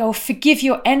something a while ago, forgive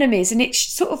your enemies, and it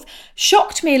sort of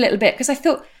shocked me a little bit, because I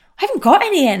thought, I haven't got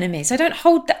any enemies. I don't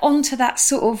hold on to that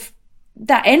sort of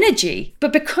that energy,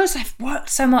 but because I've worked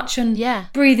so much on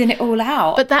breathing it all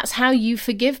out. But that's how you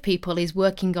forgive people, is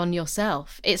working on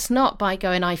yourself. It's not by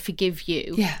going, I forgive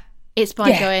you. It's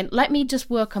by going, let me just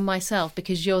work on myself,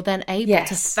 because you're then able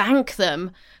to thank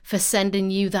them for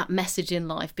sending you that message in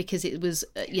life, because it was,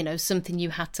 you know, something you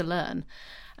had to learn.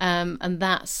 And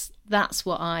that's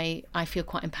what I feel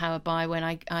quite empowered by when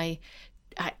I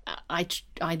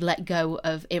let go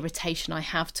of irritation I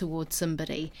have towards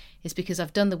somebody, is because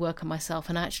I've done the work on myself,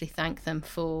 and I actually thank them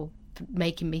for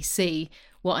making me see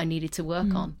what I needed to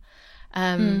work on.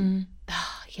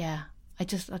 Yeah, I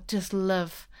just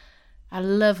love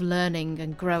learning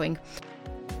and growing.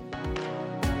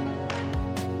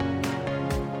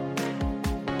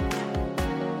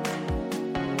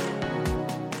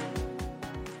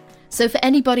 So for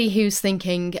anybody who's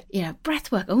thinking,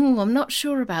 breath work, I'm not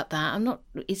sure about that.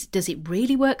 Does it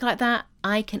really work like that?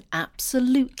 I can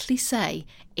absolutely say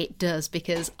it does,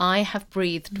 because I have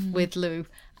breathed with Lou,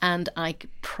 and I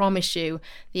promise you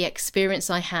the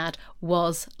experience I had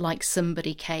was like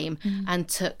somebody came and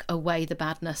took away the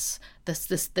badness,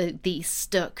 the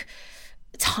stuck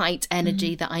tight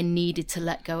energy that I needed to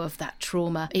let go of that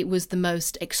trauma. It was the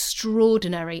most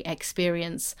extraordinary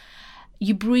experience.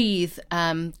 You breathe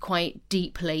quite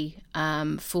deeply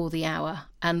for the hour.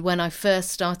 And when I first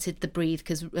started the breathe,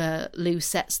 because Lou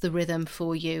sets the rhythm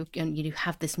for you, and you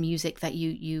have this music that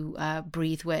you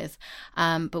breathe with.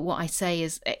 But what I say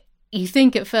is, you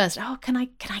think at first, can I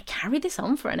carry this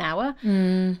on for an hour?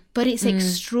 But it's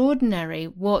extraordinary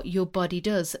what your body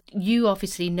does. You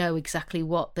obviously know exactly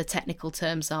what the technical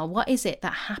terms are. What is it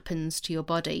that happens to your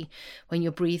body when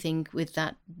you're breathing with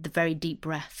the very deep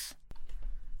breath?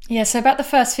 Yeah, so about the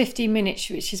first 15 minutes,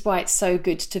 which is why it's so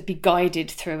good to be guided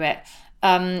through it.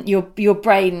 Your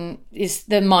brain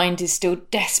the mind is still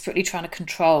desperately trying to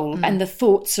control, and the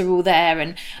thoughts are all there.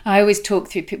 And I always talk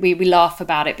through, we laugh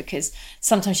about it, because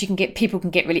sometimes people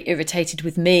can get really irritated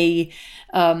with me,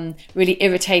 really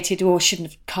irritated,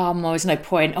 shouldn't have come, there's no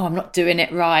point, I'm not doing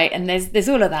it right. And there's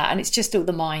all of that, and it's just all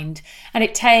the mind. And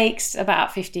it takes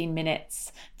about 15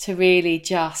 minutes to really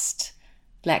just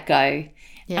let go.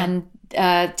 Yeah. And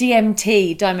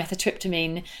DMT,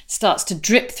 dimethyltryptamine, starts to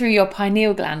drip through your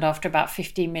pineal gland after about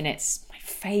 15 minutes. My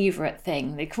favourite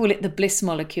thing. They call it the bliss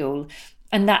molecule.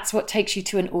 And that's what takes you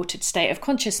to an altered state of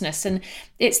consciousness. And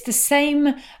it's the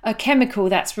same chemical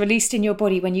that's released in your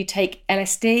body when you take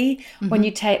LSD, when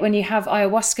you have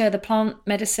ayahuasca, the plant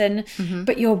medicine,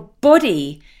 but your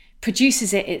body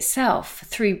produces it itself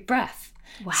through breath.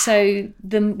 Wow. So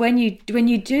when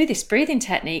you do this breathing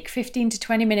technique, 15 to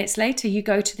 20 minutes later, you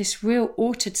go to this real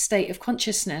altered state of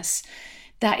consciousness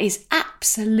that is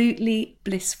absolutely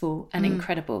blissful and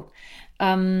incredible.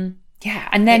 And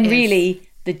then really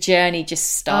the journey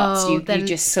just starts. You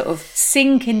just sort of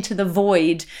sink into the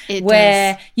void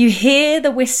where you hear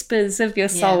the whispers of your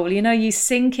soul. You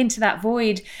sink into that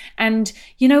void, and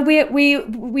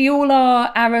we all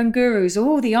are our own gurus.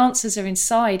 All the answers are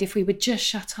inside. If we would just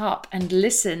shut up and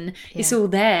listen, it's all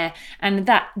there. And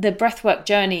that the breathwork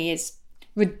journey is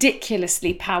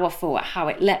ridiculously powerful at how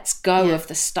it lets go of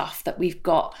the stuff that we've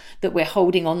got, that we're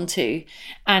holding on to,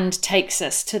 and takes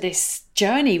us to this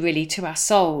journey really to our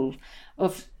soul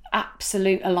of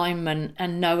absolute alignment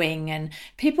and knowing. And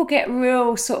people get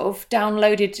real sort of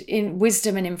downloaded in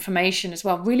wisdom and information as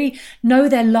well, really know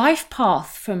their life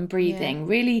path from breathing,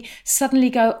 really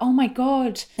suddenly go, oh my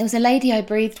God. There was a lady I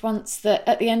breathed once that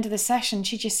at the end of the session,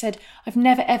 she just said, I've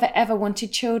never, ever, ever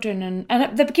wanted children. And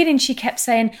at the beginning, she kept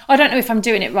saying, I don't know if I'm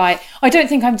doing it right. I don't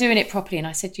think I'm doing it properly. And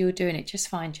I said, you're doing it just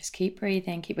fine. Just keep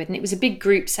breathing, keep breathing. It was a big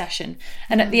group session.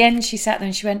 And at the end, she sat there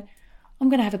and she went, I'm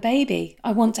going to have a baby.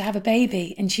 I want to have a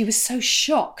baby. And she was so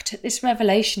shocked at this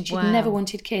revelation. She'd never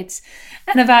wanted kids.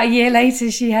 And about a year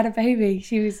later, she had a baby.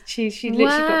 She literally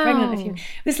got pregnant.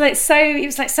 It was like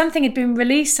something had been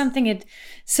released, something had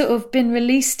sort of been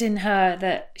released in her,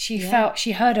 that she felt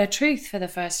she heard her truth for the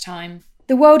first time.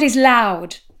 The world is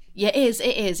loud. Yeah, it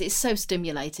is. It's so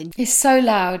stimulating. It's so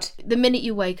loud. The minute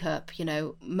you wake up,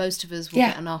 most of us will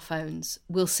get on our phones.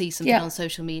 We'll see something on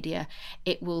social media.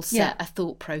 It will set a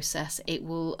thought process. It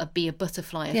will be a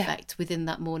butterfly effect within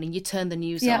that morning. You turn the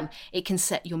news on. It can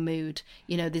set your mood.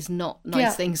 There's not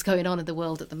nice things going on in the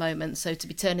world at the moment. So to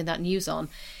be turning that news on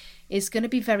is going to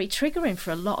be very triggering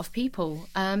for a lot of people.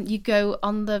 You go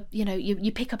on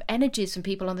you pick up energies from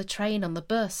people on the train, on the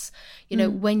bus,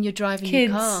 when you're driving your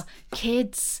car.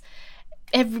 Kids,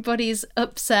 everybody's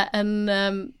upset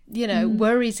and,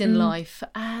 worries in life.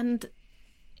 And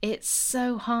it's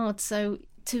so hard. So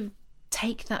to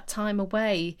take that time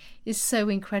away is so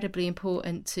incredibly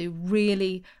important, to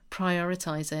really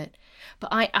prioritise it. But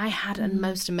I had a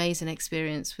most amazing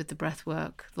experience with the breath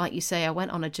work. Like you say, I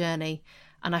went on a journey,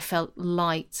 and I felt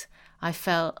light. I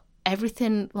felt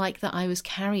everything like that I was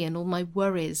carrying, all my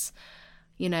worries,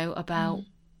 about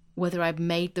whether I'd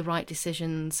made the right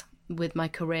decisions with my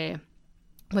career,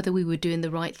 whether we were doing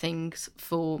the right things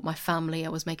for my family, I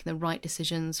was making the right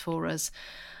decisions for us,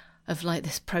 of like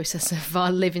this process of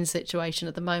our living situation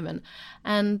at the moment.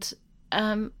 And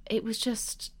it was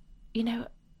just,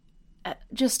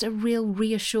 just a real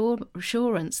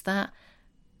reassurance that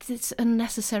it's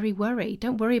unnecessary worry.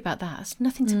 Don't worry about that. It's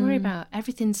nothing to worry about.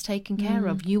 Everything's taken care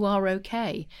of. You are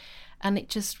okay. And it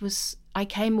just was, I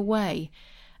came away,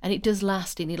 and it does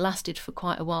last, and it lasted for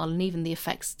quite a while. And even the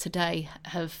effects today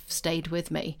have stayed with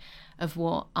me of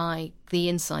the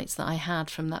insights that I had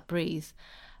from that breathe.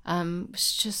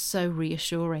 It's just so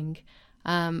reassuring.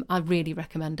 I really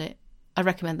recommend it. I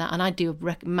recommend that, and I do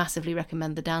massively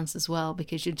recommend the dance as well,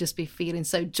 because you'll just be feeling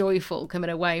so joyful coming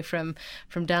away from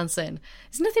dancing.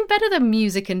 There's nothing better than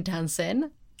music and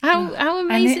dancing. How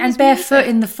amazing! And barefoot music?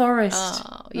 In the forest.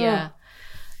 Oh yeah,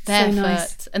 barefoot. So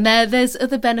nice. And there's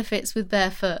other benefits with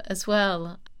barefoot as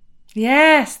well.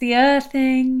 Yes, the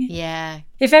earthing. Yeah.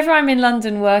 If ever I'm in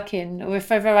London working, or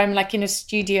if ever I'm like in a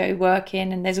studio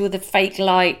working and there's all the fake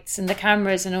lights and the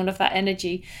cameras and all of that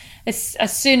energy, as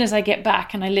soon as I get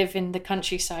back, and I live in the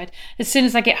countryside, as soon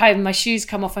as I get home, my shoes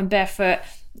come off, I'm barefoot.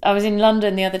 I was in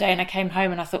London the other day and I came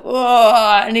home and I thought,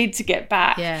 I need to get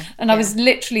back. Yeah. And I was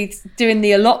literally doing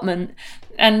the allotment.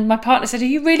 And my partner said, are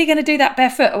you really going to do that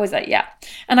barefoot? I was like, yeah.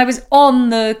 And I was on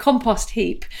the compost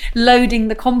heap, loading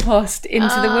the compost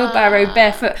into the wheelbarrow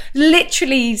barefoot,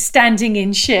 literally standing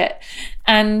in shit.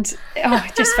 And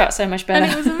it just felt so much better.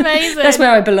 And it was amazing. That's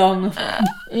where I belong.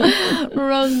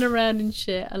 Rolling around in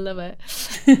shit. I love it.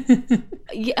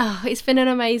 It's been an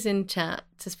amazing chat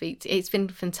to speak to. It's been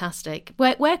fantastic.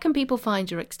 Where can people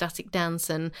find your ecstatic dance,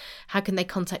 and how can they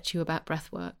contact you about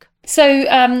breathwork? So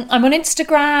I'm on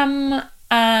Instagram,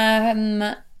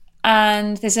 and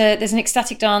there's an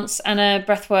ecstatic dance and a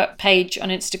breathwork page on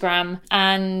Instagram,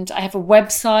 and I have a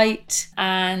website,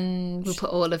 and we'll put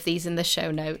all of these in the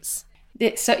show notes.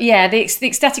 So yeah, the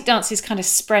ecstatic dance is kind of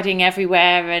spreading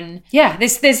everywhere, and yeah,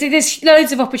 there's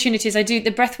loads of opportunities. I do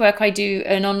the breathwork. I do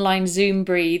an online Zoom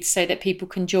breathe so that people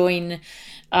can join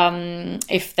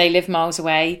if they live miles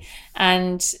away,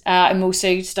 and I'm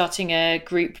also starting a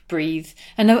group breathe.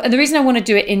 And the reason I want to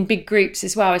do it in big groups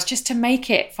as well is just to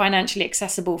make it financially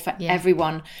accessible for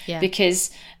everyone, because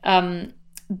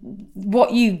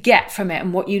what you get from it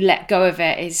and what you let go of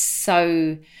it is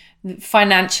so.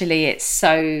 Financially, it's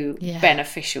so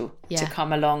beneficial to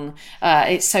come along.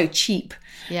 It's so cheap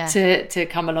to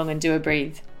come along and do a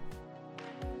breathe.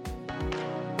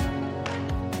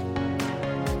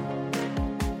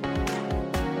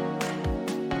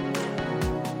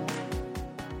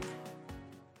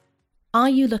 Are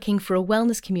you looking for a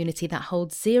wellness community that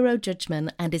holds zero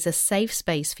judgment and is a safe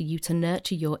space for you to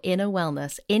nurture your inner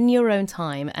wellness in your own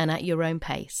time and at your own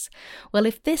pace? Well,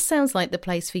 if this sounds like the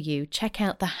place for you, check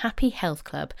out the Happy Health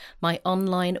Club, my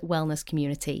online wellness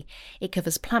community. It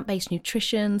covers plant-based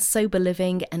nutrition, sober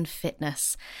living and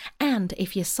fitness. And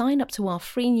if you sign up to our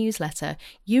free newsletter,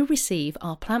 you receive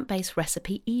our plant-based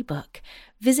recipe ebook.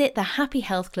 Visit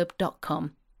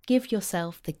thehappyhealthclub.com. Give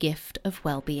yourself the gift of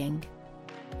well-being.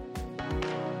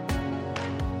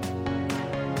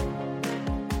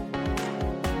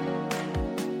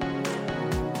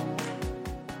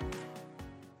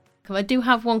 I do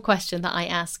have one question that I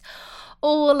ask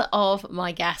all of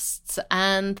my guests,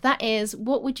 and that is,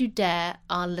 what would you dare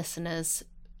our listeners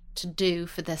to do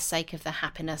for the sake of their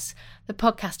happiness? The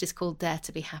podcast is called Dare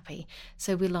to Be Happy,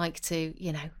 so we like to,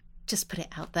 just put it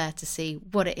out there to see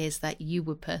what it is that you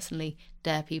would personally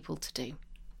dare people to do.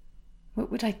 What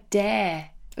would I dare?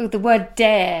 Oh, the word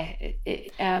dare.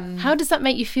 How does that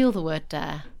make you feel, the word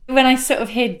dare? When I sort of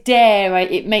hear dare,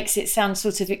 it makes it sound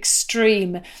sort of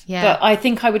extreme. Yeah. But I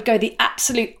think I would go the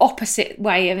absolute opposite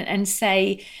way and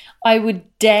say I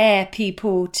would dare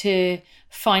people to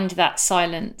find that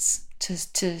silence,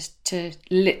 to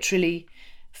literally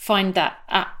find that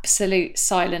absolute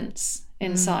silence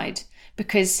inside,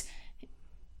 because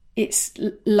it's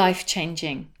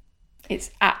life-changing. It's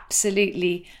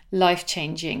absolutely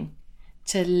life-changing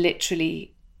to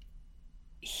literally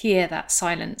hear that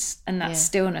silence and that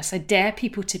stillness. I dare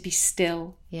people to be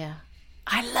still. Yeah.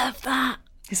 I love that.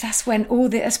 Because that's where all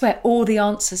the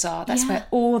answers are. That's where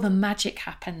all the magic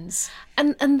happens.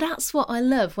 And that's what I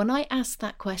love. When I ask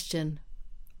that question,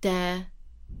 dare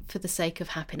for the sake of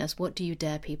happiness, what do you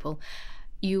dare people?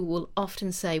 You will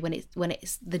often say, when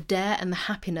it's the dare and the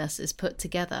happiness is put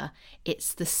together,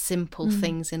 it's the simple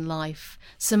things in life.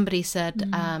 Somebody said,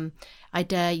 I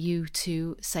dare you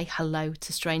to say hello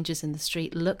to strangers in the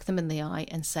street, look them in the eye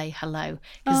and say hello,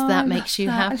 because that makes you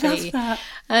happy. I love that.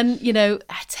 And,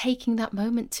 taking that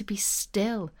moment to be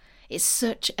still. It's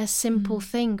such a simple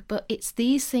thing, but it's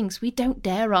these things we don't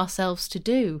dare ourselves to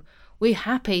do. We're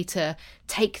happy to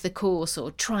take the course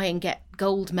or try and get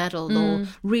gold medal or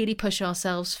really push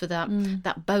ourselves for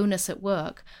that bonus at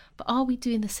work. But are we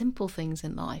doing the simple things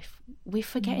in life? We're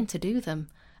forgetting to do them.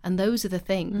 And those are the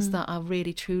things that are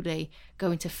really, truly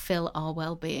going to fill our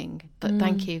well-being. But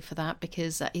thank you for that,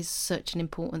 because that is such an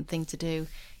important thing to do,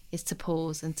 is to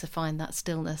pause and to find that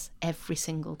stillness every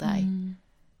single day.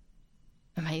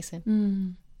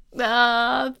 Amazing.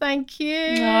 Oh, thank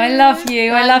you. Oh, I love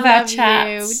you. I love our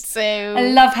chats. You too.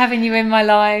 I love having you in my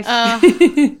life.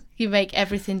 You make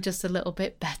everything just a little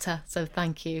bit better. So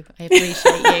thank you. I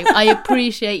appreciate you. I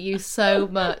appreciate you so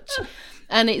much.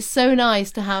 And it's so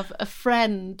nice to have a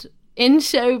friend in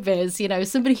showbiz, you know,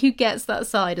 somebody who gets that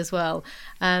side as well.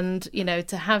 And, you know,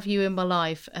 to have you in my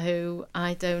life who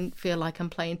I don't feel like I'm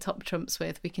playing top trumps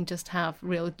with. We can just have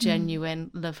real,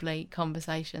 genuine, lovely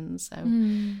conversations. So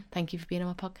thank you for being on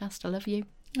my podcast. I love you.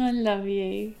 I love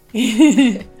you.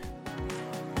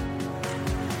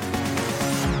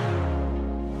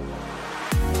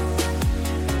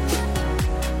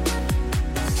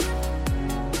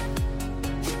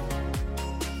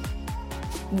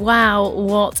 Wow,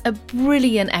 what a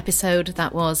brilliant episode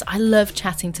that was. I love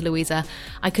chatting to Luisa.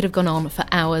 I could have gone on for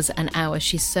hours and hours.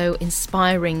 She's so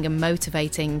inspiring and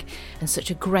motivating and such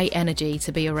a great energy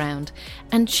to be around.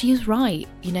 And she is right,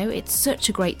 you know, it's such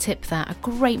a great tip, that a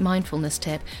great mindfulness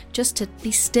tip, just to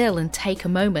be still and take a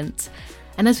moment.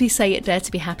 And as we say at Dare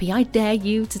to Be Happy, I dare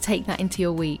you to take that into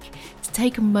your week, to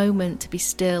take a moment to be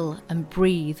still and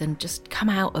breathe and just come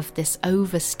out of this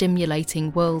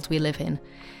overstimulating world we live in.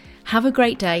 Have a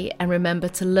great day, and remember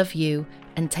to love you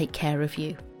and take care of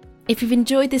you. If you've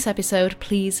enjoyed this episode,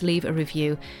 please leave a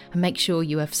review and make sure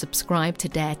you have subscribed to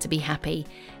Dare to Be Happy.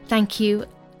 Thank you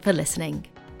for listening.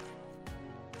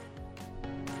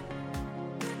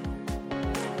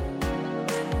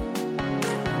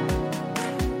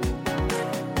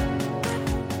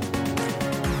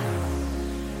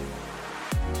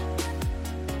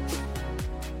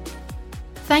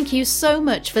 Thank you so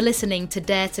much for listening to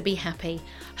Dare to Be Happy.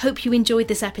 Hope you enjoyed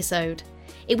this episode.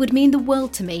 It would mean the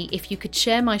world to me if you could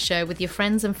share my show with your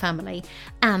friends and family,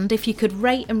 and if you could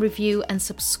rate and review and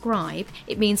subscribe.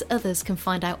 It means others can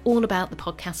find out all about the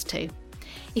podcast too.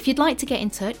 If you'd like to get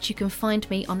in touch, you can find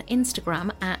me on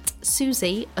Instagram at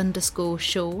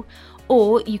Susie_Shaw,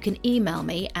 or you can email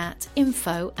me at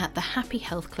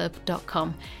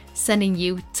info@thehappyhealthclub.com. Sending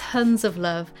you tons of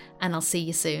love, and I'll see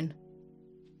you soon.